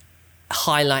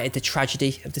highlighted the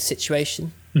tragedy of the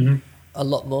situation a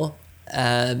lot more.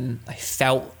 I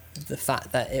felt the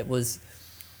fact that it was.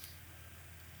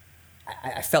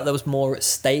 I felt there was more at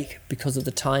stake because of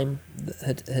the time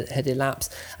that had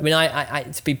elapsed. I mean, I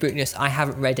to be brutally honest, I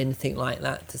haven't read anything like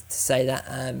that to say that.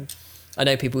 I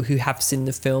know people who have seen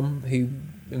the film who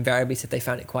invariably said they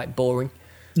found it quite boring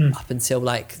up until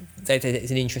like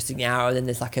it's an interesting hour, and then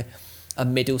there's like a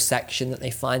middle section that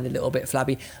they find a little bit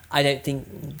flabby. I don't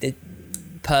think that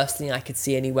personally I could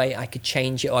see any way I could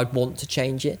change it, or I'd want to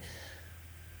change it.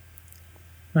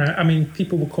 I mean,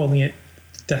 people were calling it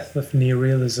the death of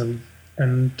neorealism,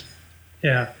 and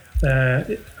I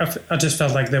just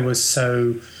felt like there was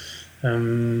so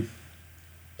there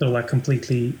were like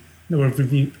completely. There were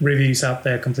reviews out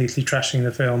there completely trashing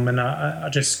the film, and I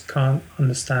just can't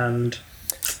understand.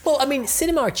 Well, I mean,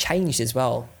 cinema changed as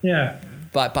well. Yeah.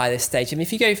 By this stage, I mean,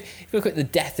 if you look at the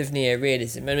death of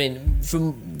neorealism, I mean,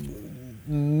 from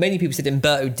many people said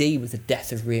Umberto D was the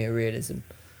death of neorealism.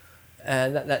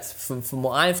 That's from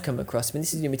what I've come across. I mean,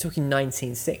 this is we're talking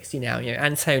 1960 now.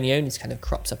 Antonioni's kind of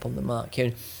crops up on the mark here.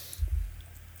 And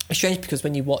it's strange because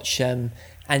when you watch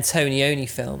Antonioni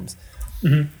films.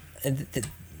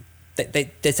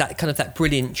 There's that kind of that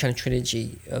brilliant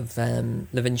trilogy of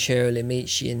L'Avventura, Le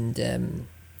Amici, and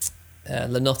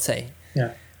La Notte,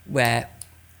 where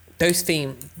those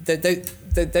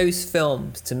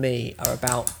films to me are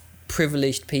about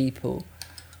privileged people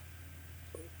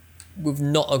with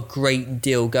not a great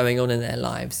deal going on in their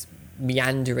lives,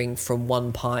 meandering from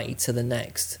one party to the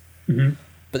next. But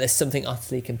there's something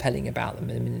utterly compelling about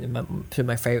them. I mean, two of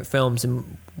my favourite films,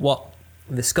 and what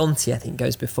Visconti I think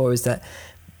goes before is that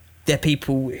they're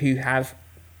people who have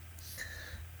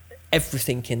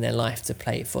everything in their life to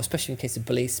play for, especially in the case of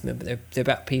policemen, but they're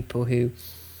about people who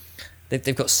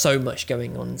they've got so much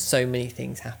going on, so many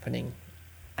things happening,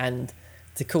 and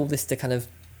to call this the kind of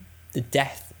the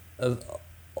death of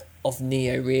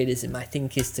neorealism, I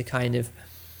think is to kind of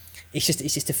it's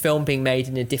just a film being made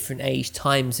in a different age.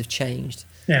 Times have changed,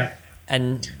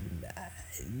 and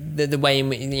the way in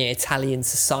which Italian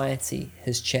society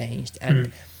has changed,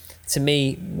 and to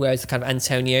me, whereas the kind of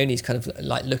Antonioni's kind of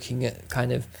like looking at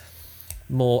kind of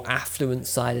more affluent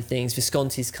side of things,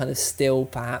 Visconti's kind of still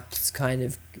perhaps kind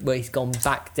of where he's gone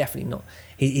back, definitely not.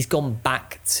 He's gone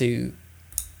back to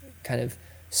kind of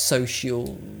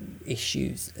social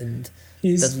issues and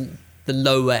He's- the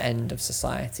lower end of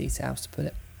society, to how to put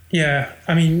it. Yeah,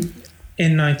 I mean,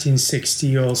 in 1960,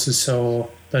 you also saw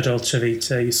La Dolce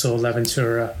Vita, you saw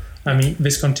L'Avventura. I mean,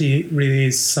 Visconti really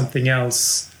is something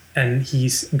else, and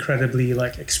he's incredibly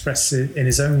like expressive in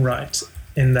his own right,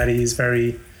 in that he is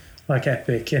very like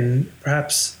epic, and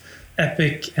perhaps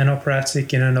epic and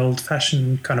operatic in an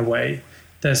old-fashioned kind of way.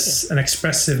 There's an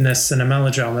expressiveness and a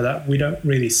melodrama that we don't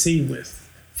really see with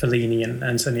Fellini and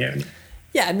Antonioni.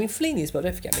 Yeah, I mean, Fellini as well,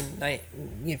 don't forget. I mean, like,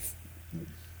 you know,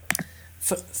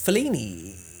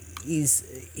 Fellini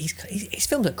his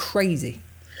films are crazy.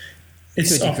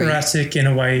 It's to a degree. operatic in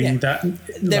a way Yeah. that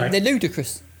They're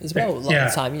ludicrous as well. A lot Yeah.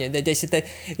 of the time, you know,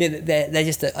 they're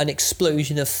just an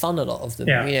explosion of fun. A lot of them,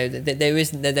 Yeah. you know, there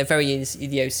isn't. They're very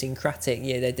idiosyncratic.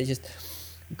 You know, they're just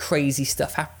crazy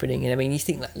stuff happening. And I mean, you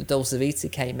think like the Dolce Vita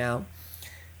came out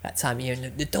that time. You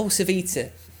know, the Dolce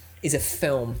Vita is a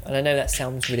film, and I know that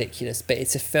sounds ridiculous, but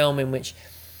it's a film in which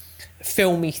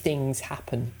filmy things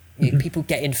happen. You know, people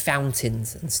get in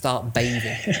fountains and start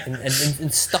bathing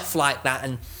and stuff like that,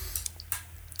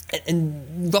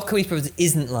 and Rocco and his Brothers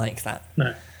isn't like that.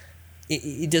 no.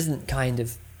 It doesn't kind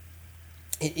of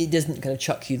it doesn't kind of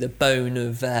chuck you the bone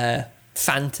of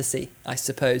fantasy, I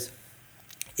suppose.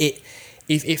 It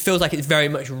feels like it's very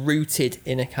much rooted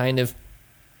in a kind of,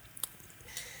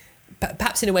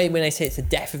 perhaps in a way when they say it's the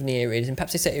death of neorealism,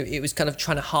 perhaps they say it was kind of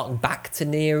trying to hark back to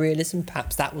neorealism.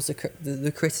 Perhaps that was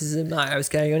the criticism that I was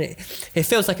going on. It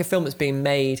feels like a film that's being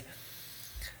made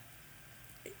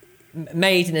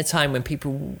in a time when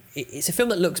people... It's a film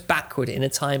that looks backward in a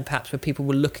time perhaps where people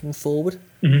were looking forward.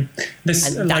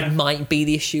 This And that might be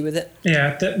the issue with it.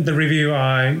 Yeah, the review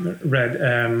I read,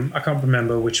 I can't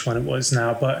remember which one it was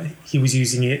now, but he was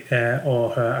using it, or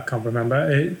her, I can't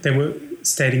remember. They were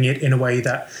stating it in a way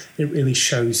that it really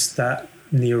shows that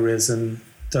neorealism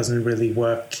doesn't really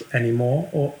work anymore,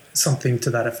 or something to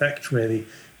that effect, really.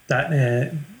 That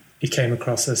it came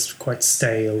across as quite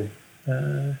stale.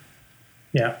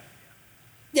 Yeah.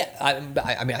 Yeah, I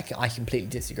mean, I completely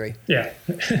disagree. Yeah,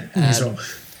 as well.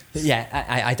 Yeah,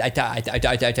 I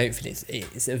don't feel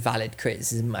it's a valid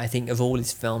criticism. I think of all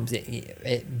his films,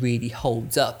 it really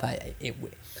holds up. I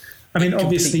mean,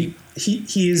 obviously,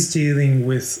 he is dealing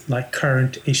with like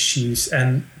current issues,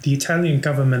 and the Italian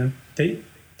government they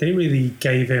really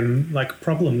gave him like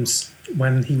problems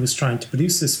when he was trying to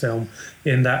produce this film,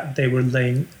 in that they were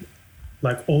laying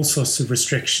like all sorts of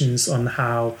restrictions on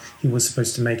how he was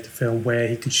supposed to make the film, where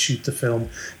he could shoot the film,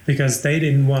 because they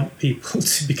didn't want people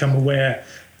to become aware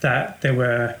that there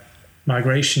were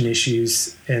migration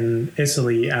issues in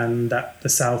Italy, and that the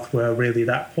South were really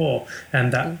that poor,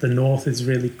 and that the North is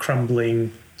really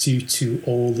crumbling due to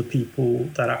all the people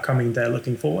that are coming there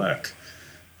looking for work.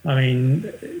 I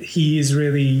mean, he is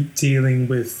really dealing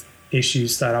with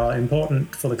issues that are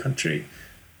important for the country.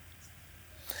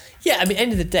 Yeah, I mean,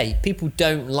 end of the day, people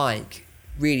don't like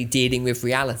really dealing with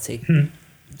reality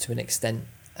to an extent,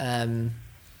 and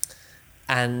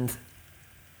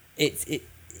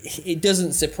it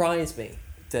doesn't surprise me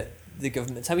that the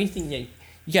government. I mean, you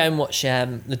go and watch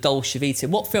the Dolce Vita.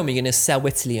 What film are you going to sell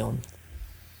Italy on?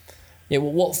 Yeah,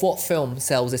 well, what film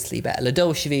sells Italy better, La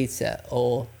Dolce Vita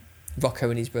or Rocco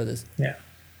and his Brothers? Yeah,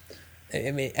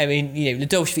 I mean, you know, La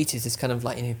Dolce Vita is this kind of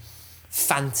like, you know,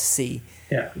 fantasy.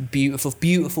 yeah, Beautiful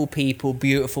people,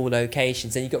 beautiful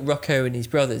locations. And you've got Rocco and his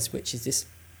Brothers, which is this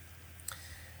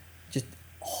just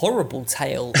horrible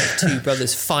tale of two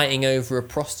brothers fighting over a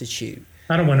prostitute.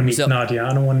 I don't want to meet So- Nadia.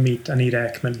 I don't want to meet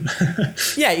Anita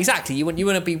Ekman. Yeah, exactly. You want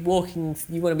to be walking.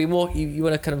 You want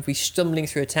to kind of be stumbling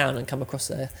through a town and come across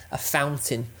a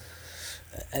fountain.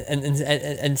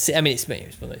 And see, I mean, it's one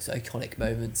of those iconic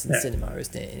moments in cinema,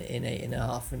 isn't it? In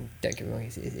 8.5, and don't get me wrong,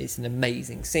 it's an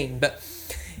amazing scene, but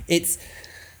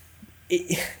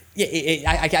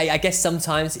I guess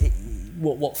sometimes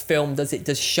what film does, it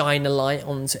does shine a light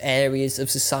onto areas of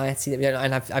society that we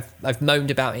don't, and I've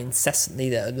moaned about it incessantly,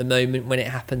 that at the moment when it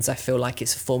happens, I feel like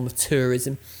it's a form of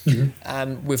tourism.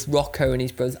 With Rocco and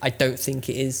his Brothers, I don't think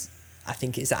it is. I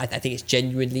think it's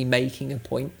genuinely making a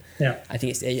point. Yeah, I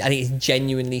think it's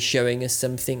genuinely showing us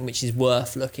something which is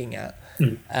worth looking at,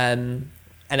 and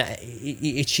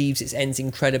it achieves its ends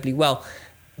incredibly well.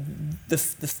 The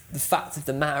fact of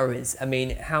the matter is, I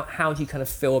mean, how do you kind of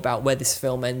feel about where this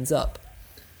film ends up?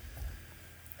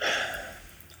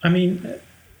 I mean,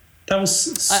 that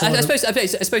was. I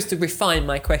suppose to refine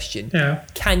my question, Yeah.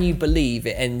 Can you believe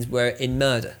it ends in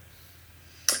murder?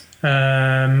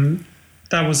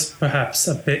 That was perhaps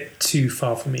a bit too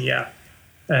far for me. Yeah.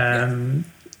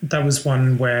 That was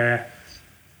one where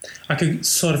I could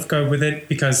sort of go with it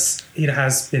because it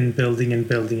has been building and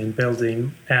building and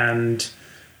building, and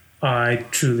I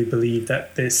truly believe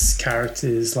that this character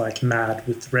is like mad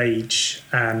with rage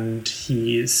and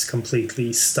he is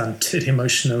completely stunted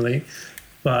emotionally.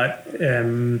 But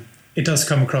it does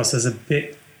come across as a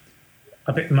bit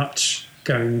much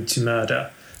going to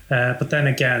murder. But then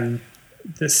again,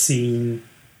 the scene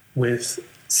with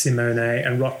Simone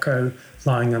and Rocco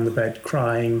lying on the bed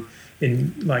crying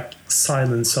in like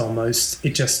silence almost,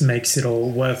 it just makes it all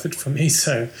worth it for me.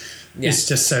 So it's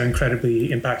just so incredibly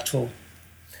impactful.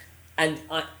 And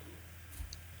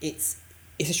it's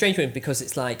a strange one because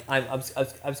it's like I was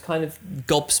kind of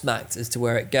gobsmacked as to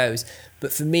where it goes,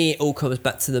 but for me it all comes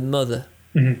back to the mother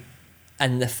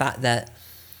and the fact that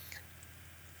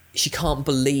she can't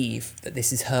believe that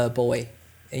this is her boy.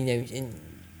 And,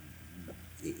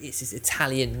 it's his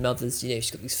Italian mother's.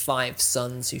 She's got these 5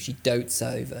 sons who she dotes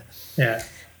over. Yeah,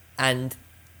 and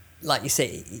like you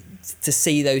say, to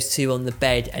see those two on the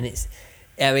bed, and it's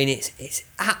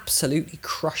absolutely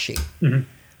crushing.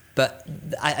 But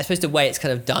I suppose the way it's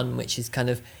kind of done, which is kind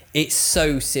of, it's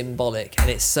so symbolic and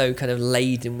it's so kind of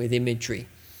laden with imagery.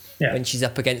 Yeah. When she's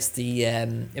up against the,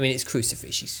 it's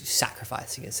crucifix. She's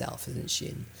sacrificing herself, isn't she?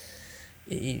 And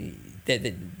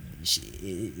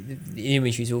the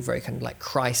imagery is all very kind of like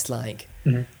Christ-like.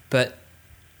 But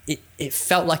it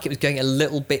felt like it was going a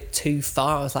little bit too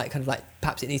far. I was like, kind of like,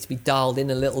 perhaps it needs to be dialed in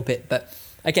a little bit. But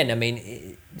again,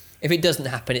 if it doesn't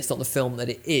happen, it's not the film that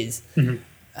it is.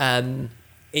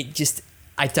 It just,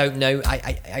 I don't know.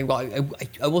 I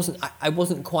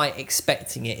wasn't quite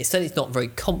expecting it. It's certainly not very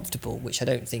comfortable, which I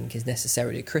don't think is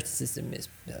necessarily a criticism. It's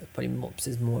probably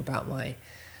says more about my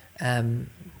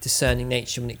discerning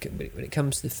nature when it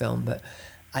comes to the film. But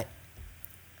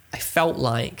I felt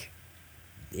like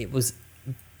it was,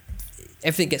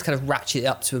 everything gets kind of ratcheted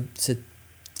up to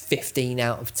 15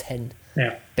 out of 10.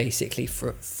 Yeah. Basically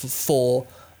for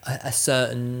a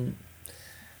certain,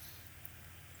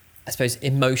 I suppose,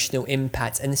 emotional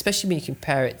impact, and especially when you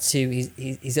compare it to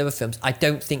his other films, I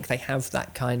don't think they have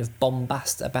that kind of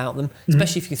bombast about them.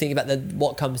 Especially if you think about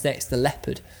what comes next, The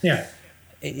Leopard. Yeah,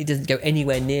 it doesn't go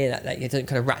anywhere near that. Like, it doesn't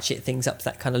kind of ratchet things up to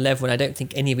that kind of level, and I don't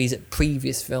think any of these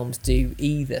previous films do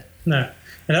either. No,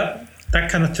 and that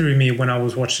kind of threw me when I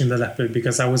was watching The Leopard,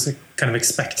 because I was kind of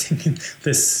expecting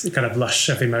this kind of lush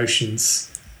of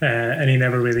emotions, and he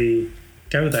never really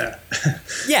go there.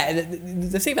 Yeah,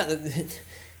 the thing about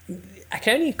I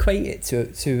can only equate it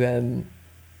to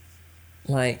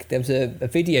like there was a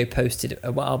video posted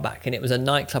a while back, and it was a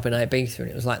nightclub in Ibiza, and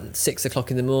it was like 6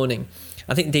 o'clock in the morning.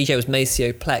 I think the DJ was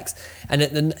Maceo Plex, and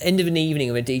at the end of an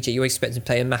evening with a DJ, you expect him to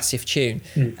play a massive tune,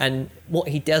 and what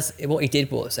he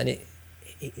did was, and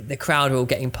the crowd were all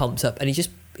getting pumped up, and he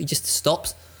just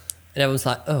stops, and everyone's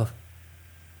like, oh.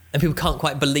 And people can't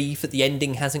quite believe that the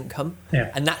ending hasn't come. Yeah.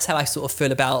 And that's how I sort of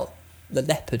feel about The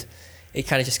Leopard. It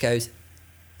kind of just goes,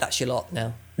 that's your lot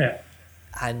now. Yeah.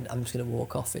 And I'm just going to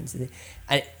walk off into the...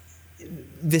 And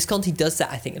Visconti does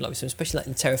that, I think, a lot of times, especially like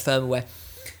in Terra Firma, where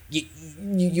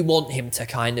you want him to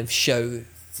kind of show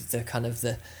the kind of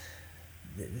the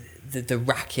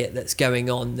racket that's going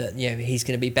on, that he's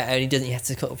going to be better, and he have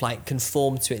to kind of like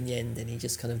conform to it in the end, and he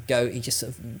just sort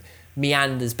of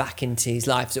meanders back into his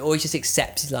life, or he just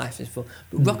accepts his life as before.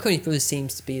 But Rocco and his Brothers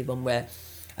seems to be the one where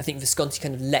I think Visconti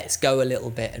kind of lets go a little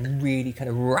bit and really kind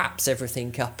of wraps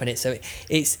everything up, and it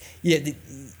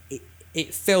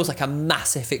feels like a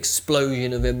massive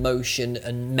explosion of emotion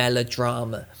and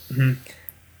melodrama.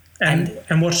 And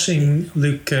watching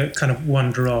Luca kind of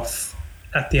wander off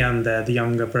at the end there, the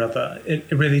younger brother, it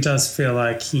really does feel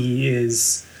like he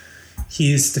is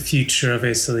the future of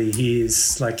Italy. He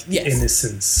is like the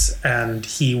innocence, and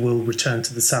he will return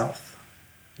to the south.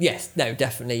 Yes, no,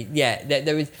 definitely. Yeah,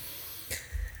 there is.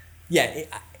 Yeah,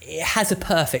 it has a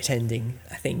perfect ending,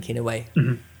 I think, in a way,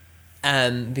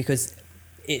 because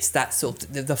it's that sort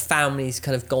of the family's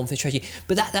kind of gone through tragedy.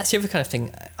 But that's the other kind of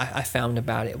thing I found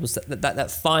about it, was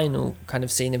that final kind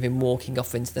of scene of him walking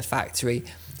off into the factory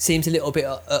seems a little bit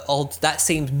odd. That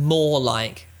seems more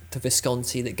like the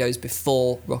Visconti that goes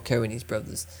before Rocco and his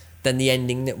Brothers than the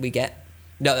ending that we get.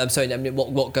 No, I'm sorry,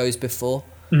 what goes before.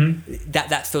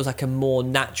 That feels like a more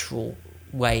natural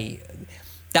way.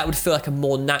 That would feel like a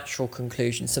more natural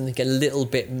conclusion, something a little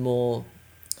bit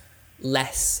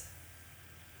less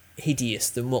hideous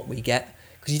than what we get,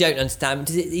 because you don't understand.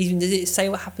 Does it say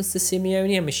what happens to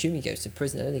Simeone? I'm assuming he goes to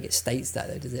prison. I don't think it states that,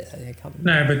 though, does it? I can't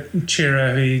remember. No, but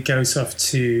Ciro, he goes off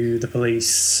to the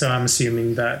police, so I'm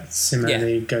assuming that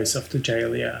Simeone goes off to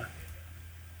jail. Yeah.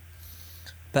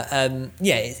 But I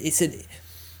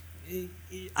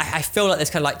feel like there's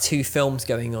kind of like two films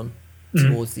going on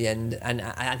towards the end, and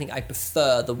I think I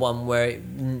prefer the one where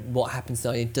what happens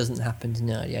in early doesn't happen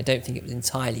in early. I don't think it was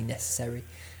entirely necessary,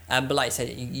 but like I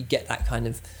said, you get that kind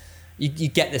of you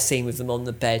get the scene with them on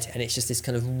the bed, and it's just this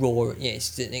kind of raw,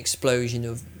 it's an explosion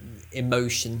of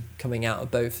emotion coming out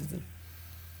of both of them.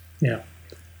 Yeah.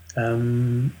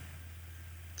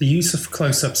 The use of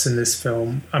close-ups in this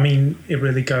film, I mean, it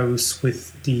really goes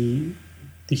with the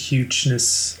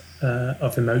hugeness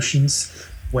of emotions,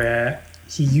 where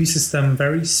he uses them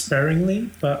very sparingly,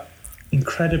 but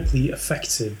incredibly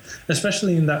effective,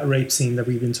 especially in that rape scene that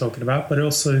we've been talking about, but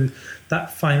also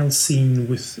that final scene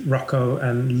with Rocco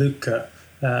and Luca,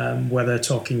 where they're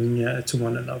talking to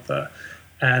one another.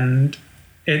 And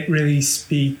it really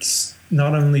speaks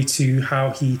not only to how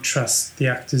he trusts the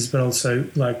actors, but also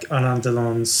like Alain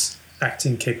Delon's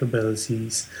acting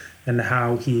capabilities and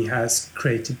how he has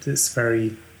created this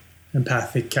very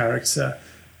empathic character.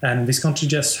 And Visconti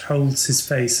just holds his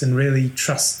face and really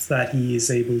trusts that he is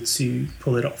able to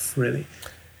pull it off, really.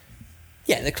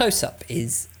 Yeah, the close-up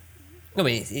is, I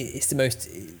mean, it's the most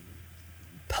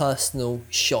personal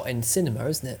shot in cinema,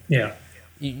 isn't it? Yeah.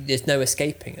 There's no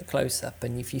escaping a close-up.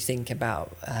 And if you think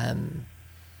about a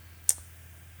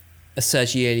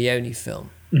Sergio Leone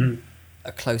film,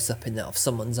 a close-up in that of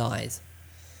someone's eyes,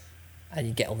 and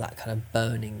you get all that kind of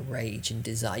burning rage and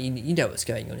desire. You know what's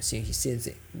going on as soon as you see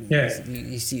it.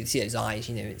 You see those eyes.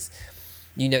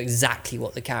 You know exactly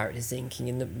what the character's thinking.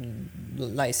 And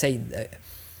like I say,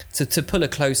 to pull a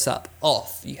close-up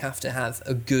off, you have to have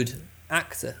a good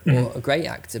actor or a great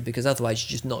actor, because otherwise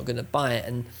you're just not going to buy it.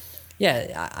 And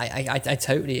yeah, I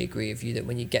totally agree with you that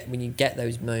when you get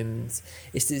those moments,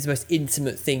 it's the most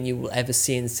intimate thing you will ever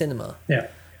see in cinema. Yeah.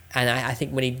 And I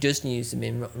think when he does use them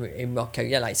in Rocco,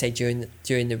 yeah, like I say, during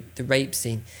the rape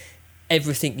scene,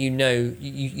 everything you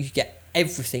get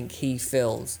everything he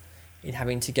feels in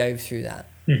having to go through that.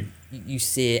 You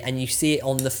see it, and you see it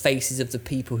on the faces of the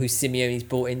people who Simeone's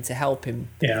brought in to help him.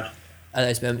 Yeah. At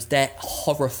those moments, they're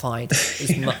horrified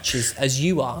as much as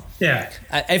you are. Yeah.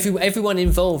 Everyone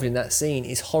involved in that scene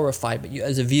is horrified, but you,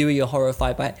 as a viewer, you're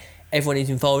horrified by it. Everyone is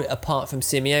involved apart from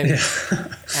Simeone.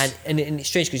 Yeah. and it's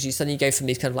strange because you suddenly go from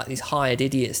these kind of like these hired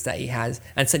idiots that he has,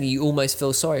 and suddenly you almost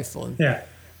feel sorry for him. Yeah.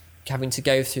 Having to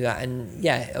go through that, and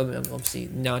yeah, obviously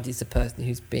Nadia's the person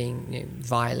who's being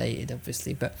violated,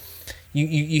 obviously, but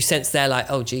you sense they're like,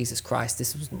 oh Jesus Christ,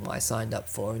 this wasn't what I signed up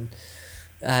for.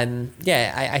 And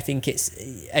I think it's,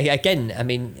 again, I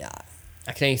mean,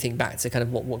 I can only think back to kind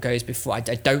of what goes before. I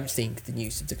don't think the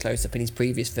use of the close-up in his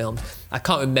previous films, I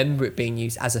can't remember it being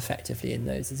used as effectively in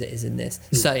those as it is in this.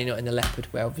 Certainly not in The Leopard,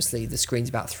 where obviously the screen's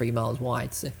about 3 miles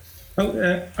wide. So.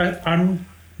 I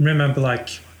remember like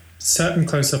certain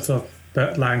close-ups of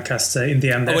Burt Lancaster in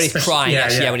the end. When he's crying,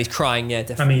 when he's crying, yeah,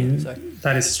 definitely. I mean,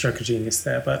 that is a stroke of genius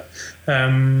there, but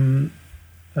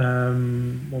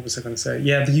what was I going to say?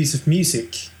 Yeah, the use of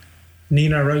music.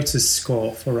 Nino Rota's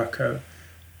score for Rocco.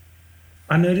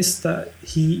 I noticed that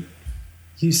he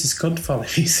uses Godfather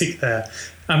music there.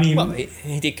 I mean, well,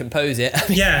 he did compose it.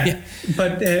 Yeah,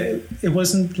 but it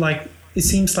wasn't like, it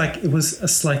seems like it was a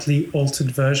slightly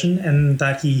altered version, and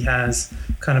that he has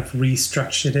kind of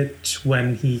restructured it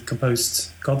when he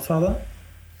composed Godfather.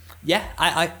 Yeah,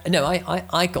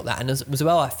 I got that, and as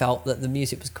well, I felt that the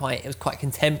music was quite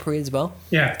contemporary as well.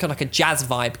 Yeah, kind of like a jazz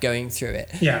vibe going through it.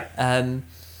 Yeah.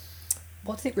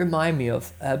 What did it remind me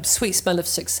of? Sweet Smell of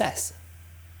Success.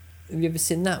 Have you ever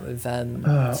seen that with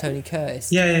Tony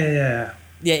Curtis? Yeah.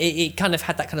 Yeah, it kind of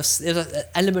had that kind of, there was an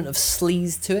element of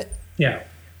sleaze to it. Yeah,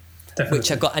 definitely.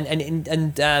 Which I got, and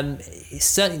it's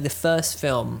certainly the first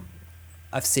film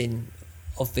I've seen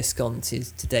of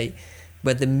Visconti's to date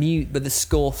where the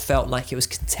score felt like it was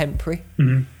contemporary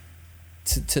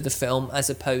to the film, as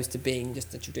opposed to being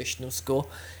just a traditional score.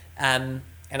 And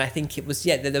I think it was,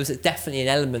 there was definitely an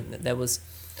element that there was,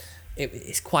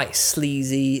 it's quite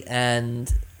sleazy,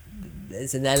 and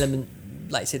there's an element,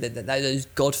 like I said, that those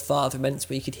Godfather moments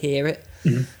where you could hear it.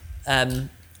 I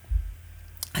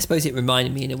suppose it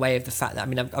reminded me in a way of the fact that, I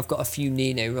mean, I've got a few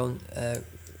Nino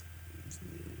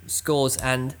scores,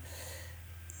 and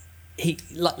he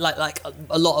like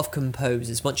a lot of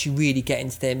composers, once you really get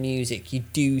into their music, you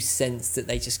do sense that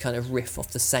they just kind of riff off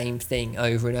the same thing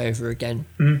over and over again.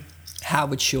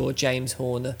 Howard Shore, James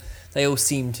Horner, they all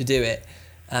seem to do it.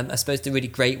 I suppose the really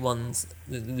great ones,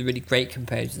 the really great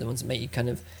composers, the ones that make you kind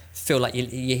of feel like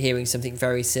you're hearing something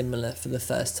very similar for the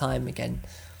first time again.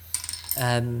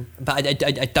 But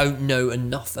I don't know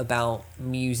enough about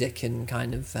music and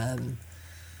kind of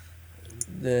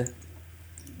the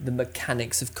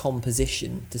mechanics of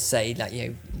composition to say like,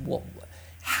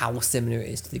 how similar it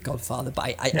is to The Godfather.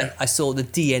 But I saw the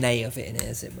DNA of it in it,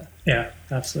 as it were. Yeah,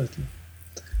 absolutely.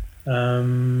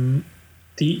 The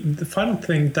final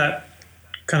thing that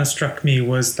kind of struck me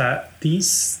was that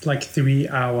these like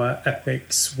 3-hour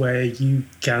epics where you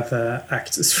gather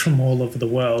actors from all over the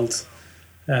world,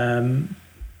 they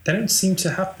don't seem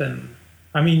to happen.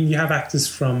 I mean, you have actors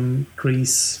from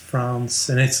Greece, France,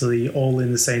 and Italy all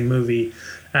in the same movie,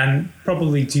 and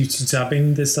probably due to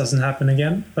dubbing, this doesn't happen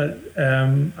again. But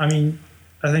I mean,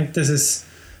 I think this is,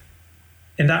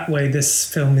 in that way, this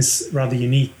film is rather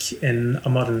unique in a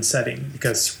modern setting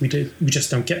because we just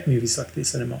don't get movies like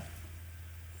this anymore.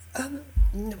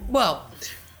 Well,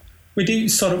 we do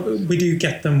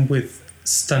get them with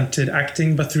stunted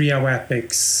acting, but 3-hour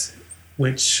epics,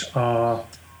 which they're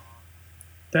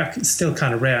still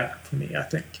kind of rare for me, I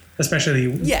think, especially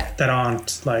that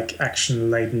aren't like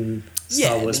action-laden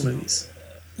Star Wars movies.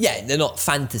 Yeah, they're not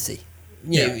fantasy.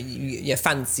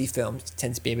 Fantasy films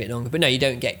tend to be a bit longer, but no, you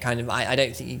don't get kind of. I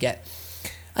don't think you get.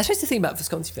 I suppose the thing about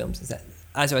Visconti films is that,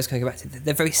 as I was going to go back to,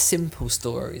 they're very simple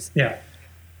stories. Yeah.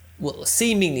 Well,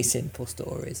 seemingly simple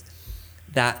stories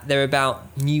that they're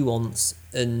about nuance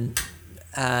and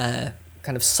kind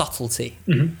of subtlety,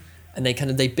 and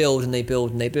they build and they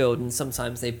build and they build, and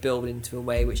sometimes they build into a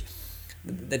way which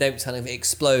they don't kind of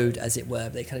explode, as it were.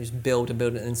 But they kind of just build and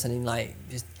build, and then something like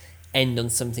just end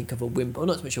on something of a whimper, or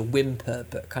not so much a whimper,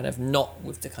 but kind of not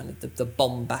with the kind of the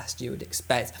bombast you would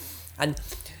expect. And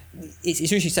it's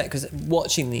interesting because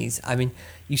watching these, I mean,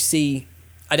 you see.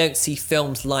 I don't see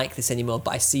films like this anymore,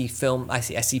 but I see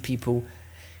people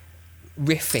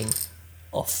riffing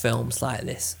off films like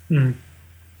this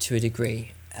to a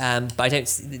degree. But I don't.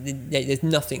 There's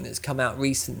nothing that's come out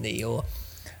recently, or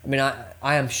I mean,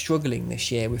 I am struggling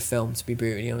this year with film, to be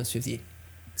brutally honest with you,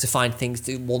 to find things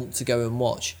to want to go and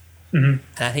watch. And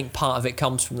I think part of it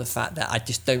comes from the fact that I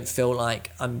just don't feel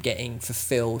like I'm getting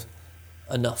fulfilled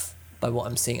enough by what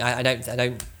I'm seeing. I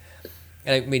don't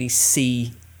really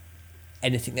see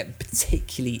anything that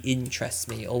particularly interests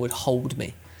me or would hold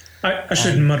me. I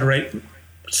should moderate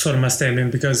sort of my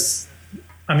statement because,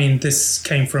 I mean, this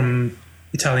came from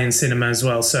Italian cinema as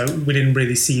well, so we didn't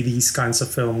really see these kinds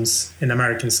of films in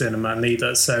American cinema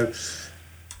neither. So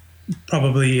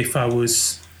probably if I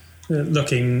was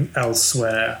looking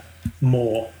elsewhere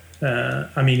more,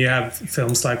 I mean, you have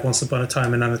films like Once Upon a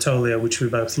Time in Anatolia, which we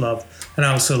both love, and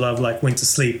I also love like Winter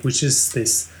Sleep, which is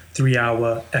this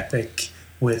 3-hour epic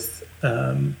with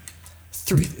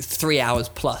 3 hours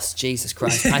plus. Jesus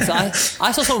Christ! I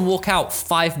saw someone walk out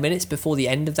 5 minutes before the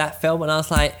end of that film, and I was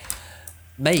like,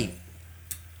 mate,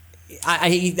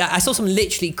 I saw someone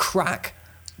literally crack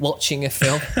watching a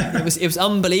film. It was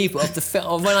unbelievable. Of the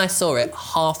film, when I saw it,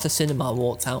 half the cinema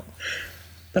walked out.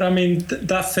 But I mean,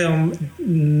 that film,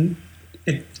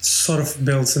 it sort of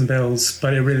builds and builds,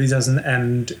 but it really doesn't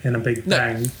end in a big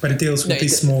bang. But it deals with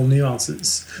these small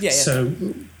nuances. Yeah. So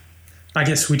I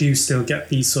guess we do still get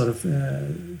these sort of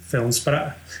films,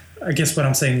 but I guess what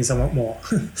I'm saying is I want more.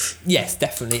 Yes,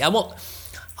 definitely. I want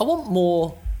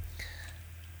more.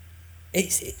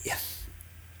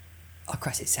 Oh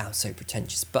Christ, it sounds so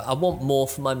pretentious, but I want more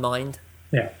for my mind.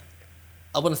 Yeah.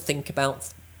 I want to think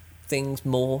about things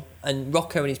more, and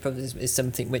Rocco and His Brothers is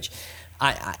something which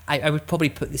I would probably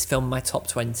put this film in my top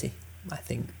 20, I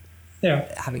think.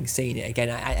 Yeah. Having seen it again,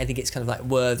 I think it's kind of like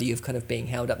worthy of kind of being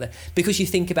held up there because you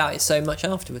think about it so much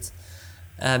afterwards,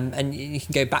 and you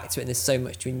can go back to it and there's so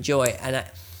much to enjoy. And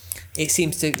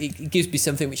it gives me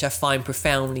something which I find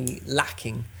profoundly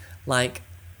lacking. Like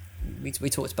we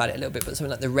talked about it a little bit, but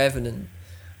something like The Revenant,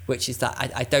 which is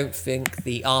that I don't think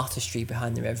the artistry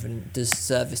behind The Revenant does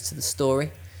service to the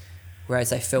story,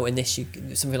 whereas I feel in this,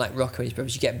 something like Rocco and His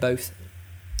Brothers, you get both.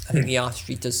 I think the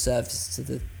artistry does service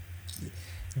to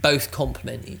both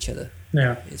complement each other.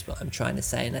 Yeah, is what I'm trying to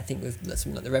say. And I think with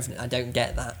something like The Revenant, I don't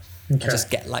get that. Okay. I just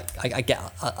get I get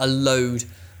a load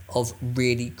of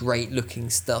really great looking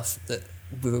stuff that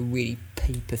with a really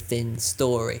paper thin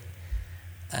story,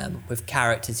 with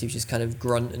characters who just kind of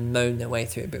grunt and moan their way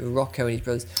through it. But with Rocco and His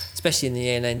Brothers, especially in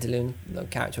the Alain Delon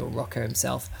character, or Rocco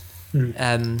himself,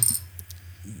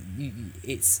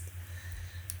 it's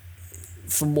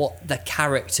from what the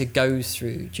character goes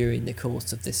through during the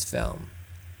course of this film.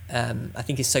 I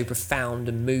think is so profound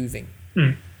and moving,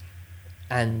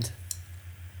 and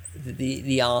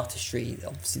the artistry,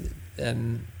 obviously,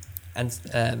 and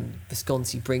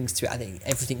Visconti brings to it. I think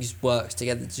everything just works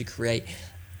together to create.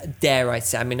 Dare I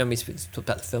say? I mean, we talked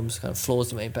about the film's kind of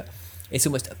flaws, but it's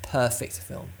almost a perfect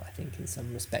film. I think in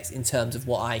some respects, in terms of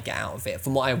what I get out of it,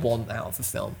 from what I want out of a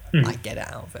film, I get it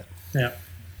out of it. Yeah,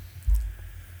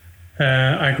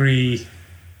 I agree.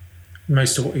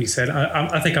 Most of what you said.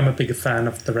 I think I'm a bigger fan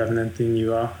of The Revenant than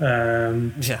you are.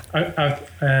 Yeah.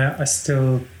 I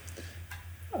still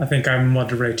I think I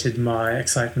moderated my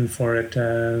excitement for it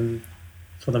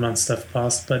for the months that have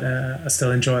passed, but I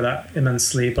still enjoy that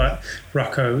immensely. But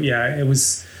Rocco, yeah, it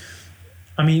was.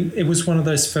 I mean, it was one of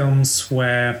those films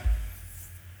where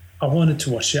I wanted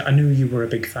to watch it. I knew you were a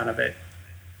big fan of it,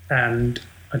 and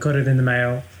I got it in the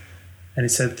mail, and it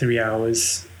said 3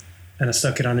 hours, and I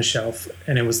stuck it on a shelf,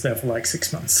 and it was there for like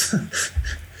 6 months.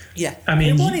 Yeah. I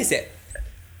mean, what is it?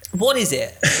 What is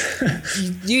it?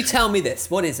 You tell me this.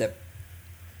 What is it?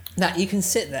 That you can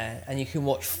sit there and you can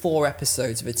watch 4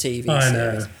 episodes of a TV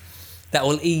series that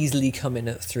will easily come in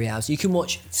at 3 hours. You can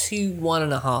watch 2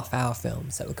 1.5-hour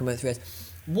films that will come in at 3 hours.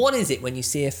 What is it when you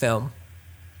see a film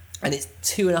and it's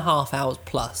 2.5 hours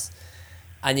plus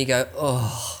and you go,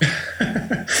 oh.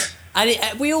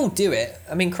 And we all do it.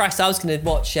 I mean, Christ, I was going to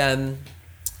watch the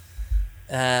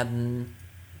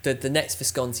next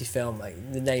Visconti film.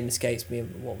 Like, the name escapes me.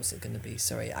 What was it going to be?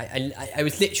 Sorry. I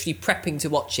was literally prepping to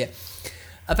watch it.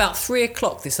 About 3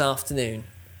 o'clock this afternoon,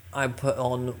 I put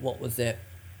on, what was it?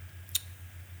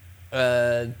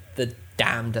 The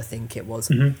Damned, I think it was.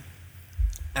 Mm-hmm.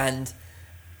 And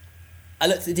I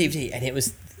looked at the DVD and it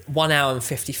was 1 hour and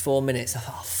 54 minutes. I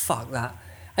thought, oh, fuck that.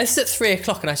 And it's at 3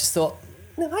 o'clock and I just thought,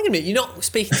 no, hang on a minute, you're not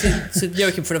speaking to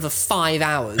Joachim for another 5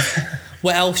 hours.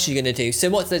 What else are you going to do? So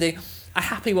what did I do? I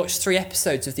happily watched 3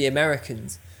 episodes of The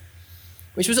Americans,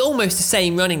 which was almost the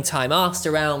same running time, asked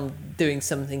around doing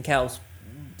something else,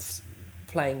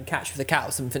 playing catch with the cat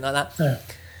or something like that. Yeah.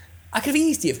 I could have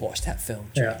easily have watched that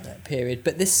film during that period,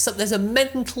 but there's a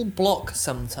mental block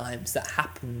sometimes that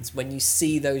happens when you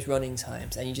see those running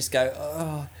times and you just go,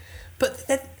 oh, but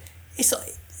then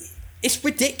it's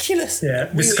ridiculous. Yeah,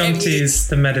 Visconti is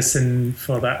the medicine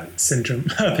for that syndrome,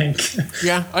 I think.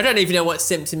 Yeah, I don't even know what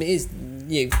symptom it is.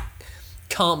 You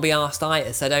can't be asked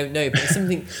itis, I don't know, but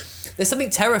there's something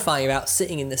terrifying about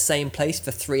sitting in the same place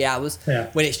for 3 hours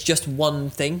when it's just one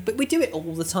thing. But we do it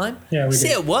all the time. Yeah, we sit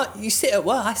do. at work. You sit at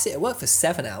work. I sit at work for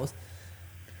 7 hours.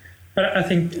 But I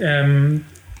think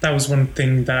that was one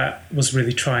thing that was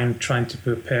really trying to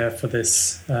prepare for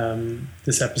this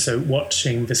this episode,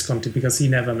 watching Visconti, because he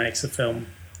never makes a film.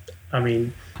 I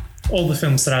mean, all the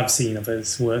films that I've seen of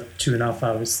his were 2.5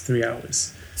 hours, 3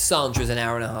 hours. Sandra's an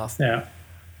hour and a half. Yeah.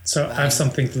 So I have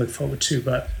something to look forward to,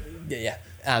 but... Yeah.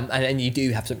 And you do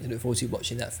have something to look forward to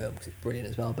watching that film because it's brilliant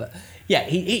as well. But yeah,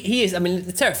 he is. I mean,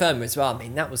 the Terra Firma as well. I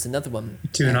mean, that was another one.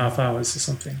 2.5 hours or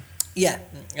something. Yeah.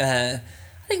 I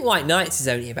think White Nights is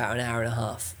only about an hour and a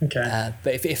half. Okay.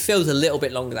 But it feels a little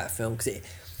bit longer, that film, because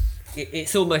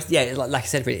it's almost, like I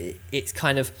said, it's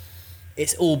kind of,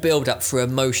 it's all build up for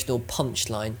emotional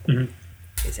punchline. Mm-hmm.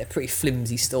 It's a pretty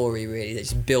flimsy story, really.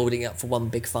 It's just building up for one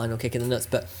big final kick in the nuts.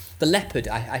 But The Leopard,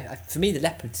 for me, The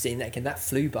Leopard scene, that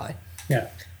flew by. Yeah.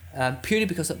 Purely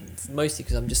mostly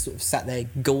because I'm just sort of sat there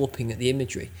gawping at the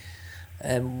imagery,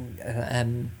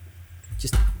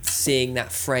 just seeing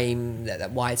that frame,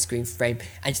 that widescreen frame,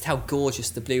 and just how gorgeous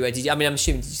the Blu-ray. I'm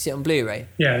assuming, did you see it on Blu-ray?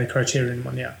 Yeah, the Criterion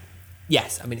one. Yeah.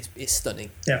 Yes, I mean it's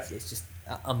stunning. Yeah. It's just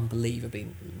unbelievably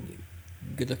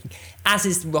good looking. As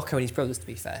is Rocco and his brothers, to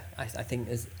be fair. I think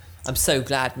I'm so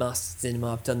glad Master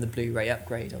Cinema have done the Blu-ray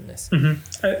upgrade on this.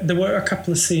 Mm-hmm. There were a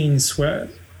couple of scenes where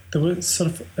there were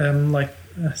sort of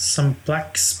some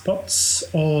black spots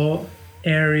or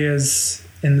areas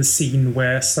in the scene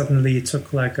where suddenly it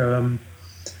took like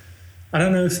I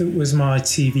don't know if it was my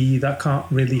TV that can't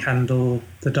really handle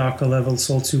the darker levels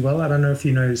all too well. I don't know if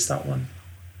you noticed that one.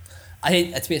 To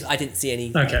be honest, I didn't see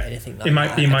anything like that. It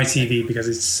might be my TV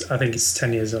because I think it's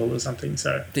 10 years old or something.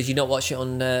 So did you not watch it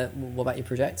on? What about your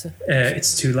projector?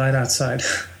 It's too light outside,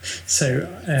 so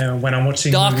when I'm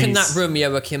watching darken movies, that room,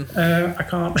 Joachim. I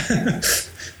can't.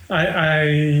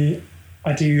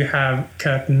 I do have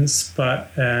curtains,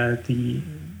 but the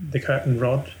curtain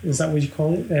rod, is that what you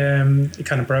call it? It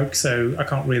kind of broke, so I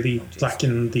can't really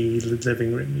blacken the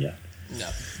living room yet. No.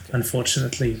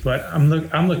 Unfortunately, but I'm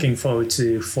looking forward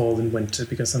to fall and winter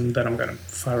because then I'm going to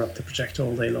fire up the projector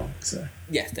all day long. So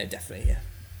yes, no, definitely, yeah.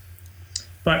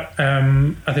 But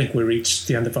I think we reached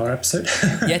the end of our episode.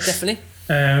 Yeah, definitely.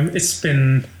 It's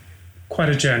been quite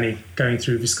a journey going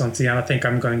through Visconti, and I think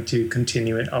I'm going to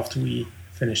continue it after we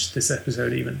finish this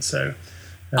episode even. So.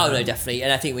 Oh no, definitely,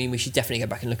 and I think we should definitely go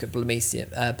back and look at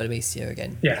Blamizio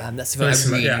again. Yeah, that's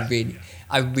the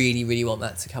I really want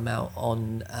that to come out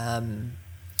on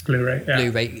Blu-ray. Yeah.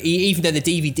 Blu-ray, even though the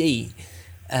DVD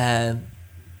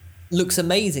looks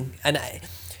amazing, and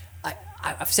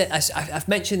I've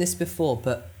mentioned this before,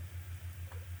 but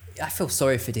I feel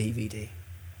sorry for DVD.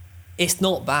 It's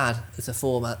not bad as a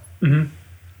format. Mm-hmm.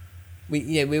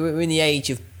 We're in the age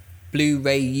of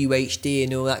Blu-ray UHD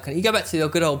and all that kind of. You go back to the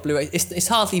good old Blu-ray. It's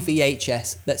hardly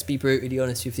VHS. Let's be brutally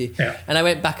honest with you. Yeah. And I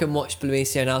went back and watched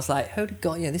Bluesia, and I was like, "Holy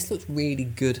God, yeah, this looks really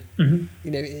good." Mm-hmm.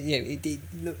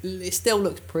 It still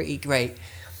looks pretty great.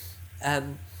 I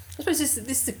suppose this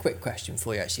is a quick question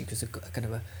for you actually, because I've got kind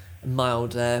of a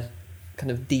mild kind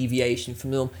of deviation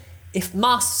from the norm. If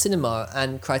Master Cinema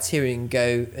and Criterion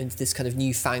go into this kind of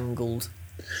newfangled,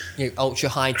 ultra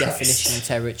high definition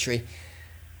territory,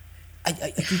 are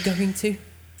you going to?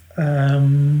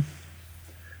 I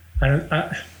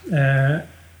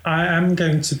am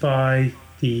going to buy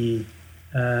the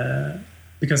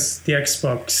because the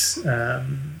Xbox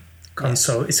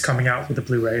console is coming out with a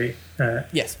Blu-ray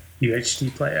Yes.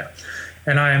 UHD player,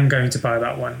 and I am going to buy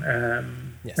that one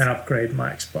Yes. and upgrade my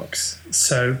Xbox.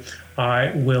 So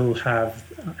I will have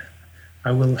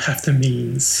the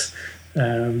means.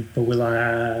 But will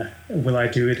I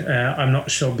do it? I'm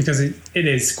not sure, because it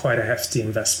is quite a hefty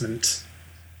investment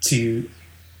to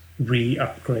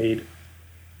re-upgrade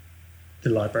the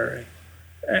library,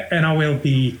 and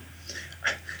I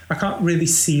can't really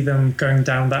see them going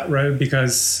down that road,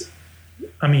 because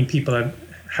people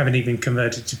haven't even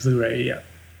converted to Blu-ray yet.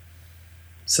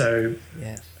 So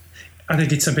yeah, I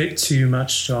think it's a bit too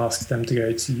much to ask them to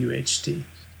go to UHD.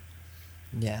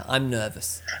 Yeah, I'm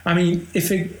nervous.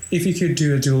 If you could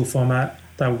do a dual format,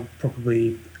 that would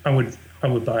probably I would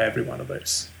buy every one of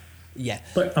those. Yeah,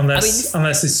 but unless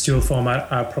it's dual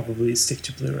format, I'll probably stick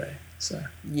to Blu-ray. So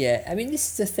yeah,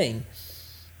 this is the thing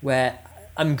where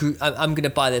I'm going to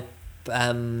buy the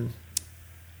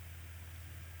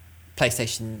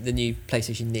PlayStation, the new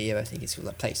PlayStation Neo. I think it's called,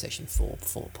 like PlayStation 4,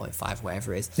 4.5,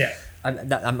 whatever it is. Yeah,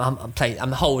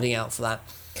 I'm holding out for that,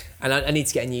 and I need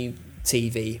to get a new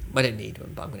TV. I don't need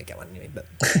one, but I'm going to get one anyway. But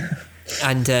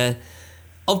and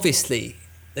obviously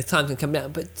the time's going to come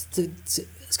down. But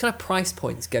it's kind of price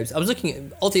points goes.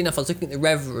 Oddly enough, I was looking at the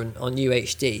Reverend on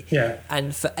UHD. Yeah.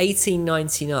 And for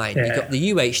 $18.99, you got the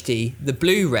UHD, the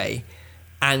Blu-ray,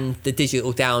 and the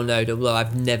digital download. Although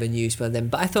I've never used one of them,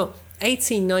 but I thought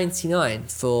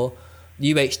 $18.99 for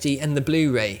UHD and the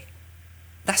Blu-ray,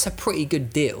 that's a pretty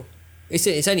good deal.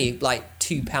 It's only like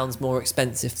 £2 more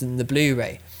expensive than the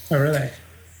Blu-ray. Oh, really?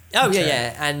 Oh, okay.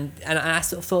 yeah. And I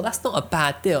sort of thought, that's not a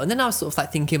bad deal. And then I was sort of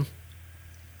like thinking,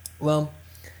 well,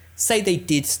 say they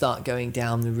did start going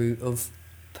down the route of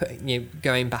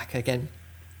going back again.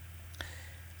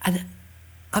 And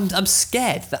I'm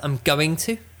scared that I'm going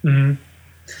to. Mm-hmm.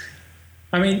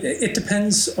 It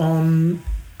depends on...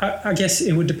 I guess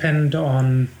it would depend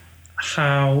on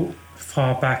how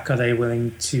far back are they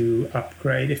willing to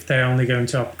upgrade. If they're only going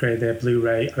to upgrade their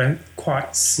Blu-ray, I don't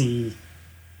quite see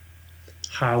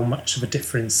how much of a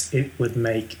difference it would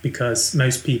make, because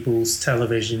most people's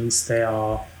televisions, they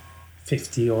are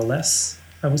 50 or less,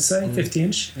 I would say,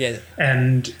 50-inch. Yeah.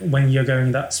 And when you're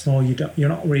going that small, you're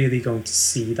not really going to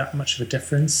see that much of a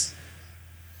difference.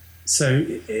 So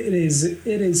it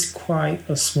is quite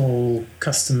a small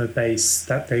customer base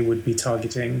that they would be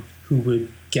targeting, who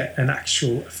would get an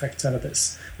actual effect out of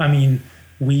this.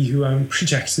 We who own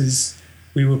projectors,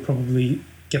 we will probably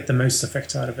get the most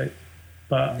effect out of it.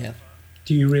 But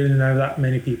do you really know that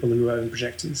many people who own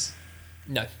projectors?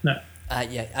 No. I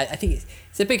think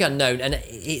it's a big unknown, and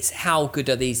it's how good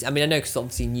are these. I know because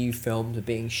obviously new films are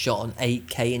being shot on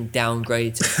 8K and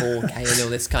downgraded to 4K and all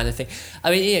this kind of thing.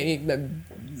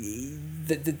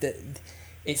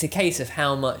 It's a case of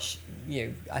how much,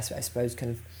 I suppose,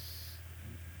 kind of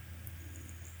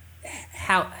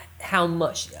how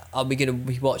much are we going to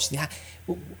be watching?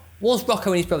 Was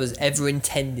Rocco and his Brothers ever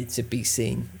intended to be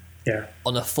seen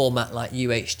on a format like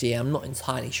UHD? I'm not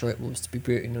entirely sure it was, to be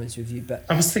brutally honest with you, but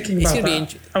I was thinking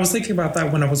about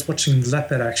that when I was watching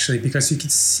Leopard, actually, because you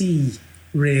could see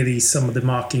really some of the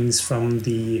markings from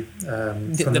the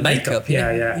makeup.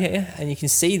 Yeah, and you can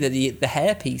see the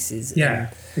hair pieces.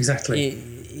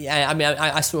 Exactly.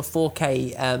 I saw a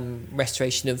 4K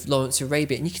restoration of Lawrence of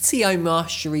Arabia, and you could see Omar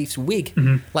Sharif's wig,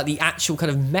 like the actual kind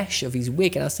of mesh of his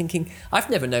wig. And I was thinking, I've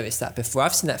never noticed that before.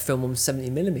 I've seen that film on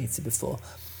 70mm before.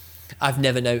 I've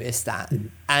never noticed that,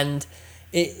 and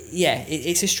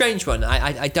it's a strange one.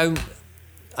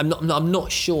 I'm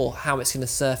not sure how it's going to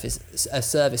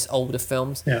service older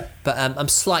films. Yeah. But I'm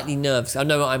slightly nervous. I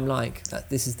know what I'm like. That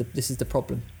this is the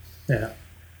problem. Yeah.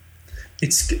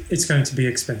 It's going to be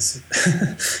expensive.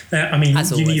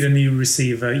 You need a new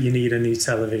receiver, you need a new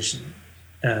television,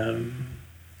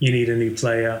 you need a new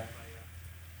player.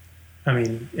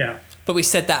 But we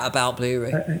said that about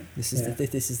Blu-ray. This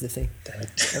is the thing.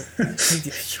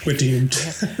 We're doomed.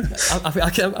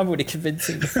 I'm already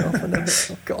convincing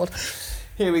myself. Oh God.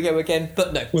 here we go again.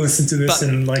 But no, We'll listen to this But-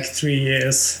 in like 3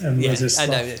 years, and yeah, we'll just I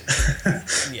know.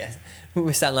 laugh. Yeah,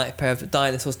 we sound like a pair of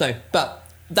dinosaurs. No, but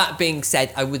that being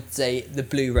said, I would say the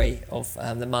Blu-ray of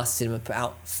the Master Cinema put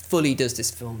out fully does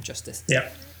this film justice. Yeah,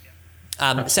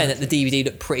 Saying that the DVD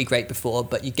looked pretty great before,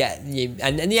 but you get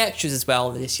and the extras as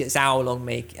well. It's hour-long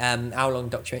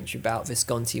documentary about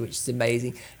Visconti, which is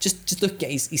amazing. Just look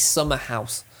at his summer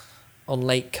house on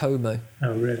Lake Como.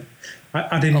 oh really?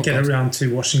 I didn't get God. around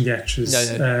to watching the extras,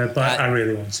 No. but I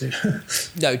really want to.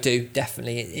 No, do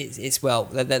definitely. It's well.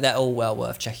 They're all well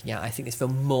worth checking out. I think this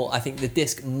film more. I think the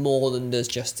disc more than does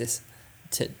justice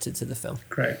to the film.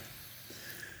 Great.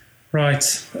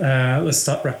 Right, let's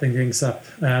start wrapping things up.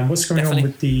 What's going Definitely. on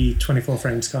with the 24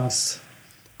 Frames cast?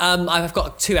 I've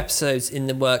got 2 episodes in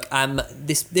the work.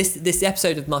 This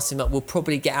episode of Master Cinema will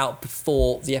probably get out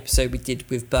before the episode we did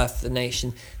with Birth of the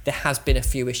Nation. There has been a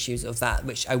few issues of that,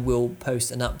 which I will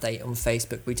post an update on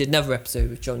Facebook. We did another episode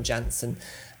with John Jansen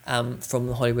from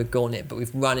the Hollywood Gauntlet, but we've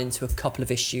run into a couple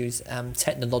of issues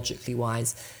technologically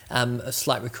wise. A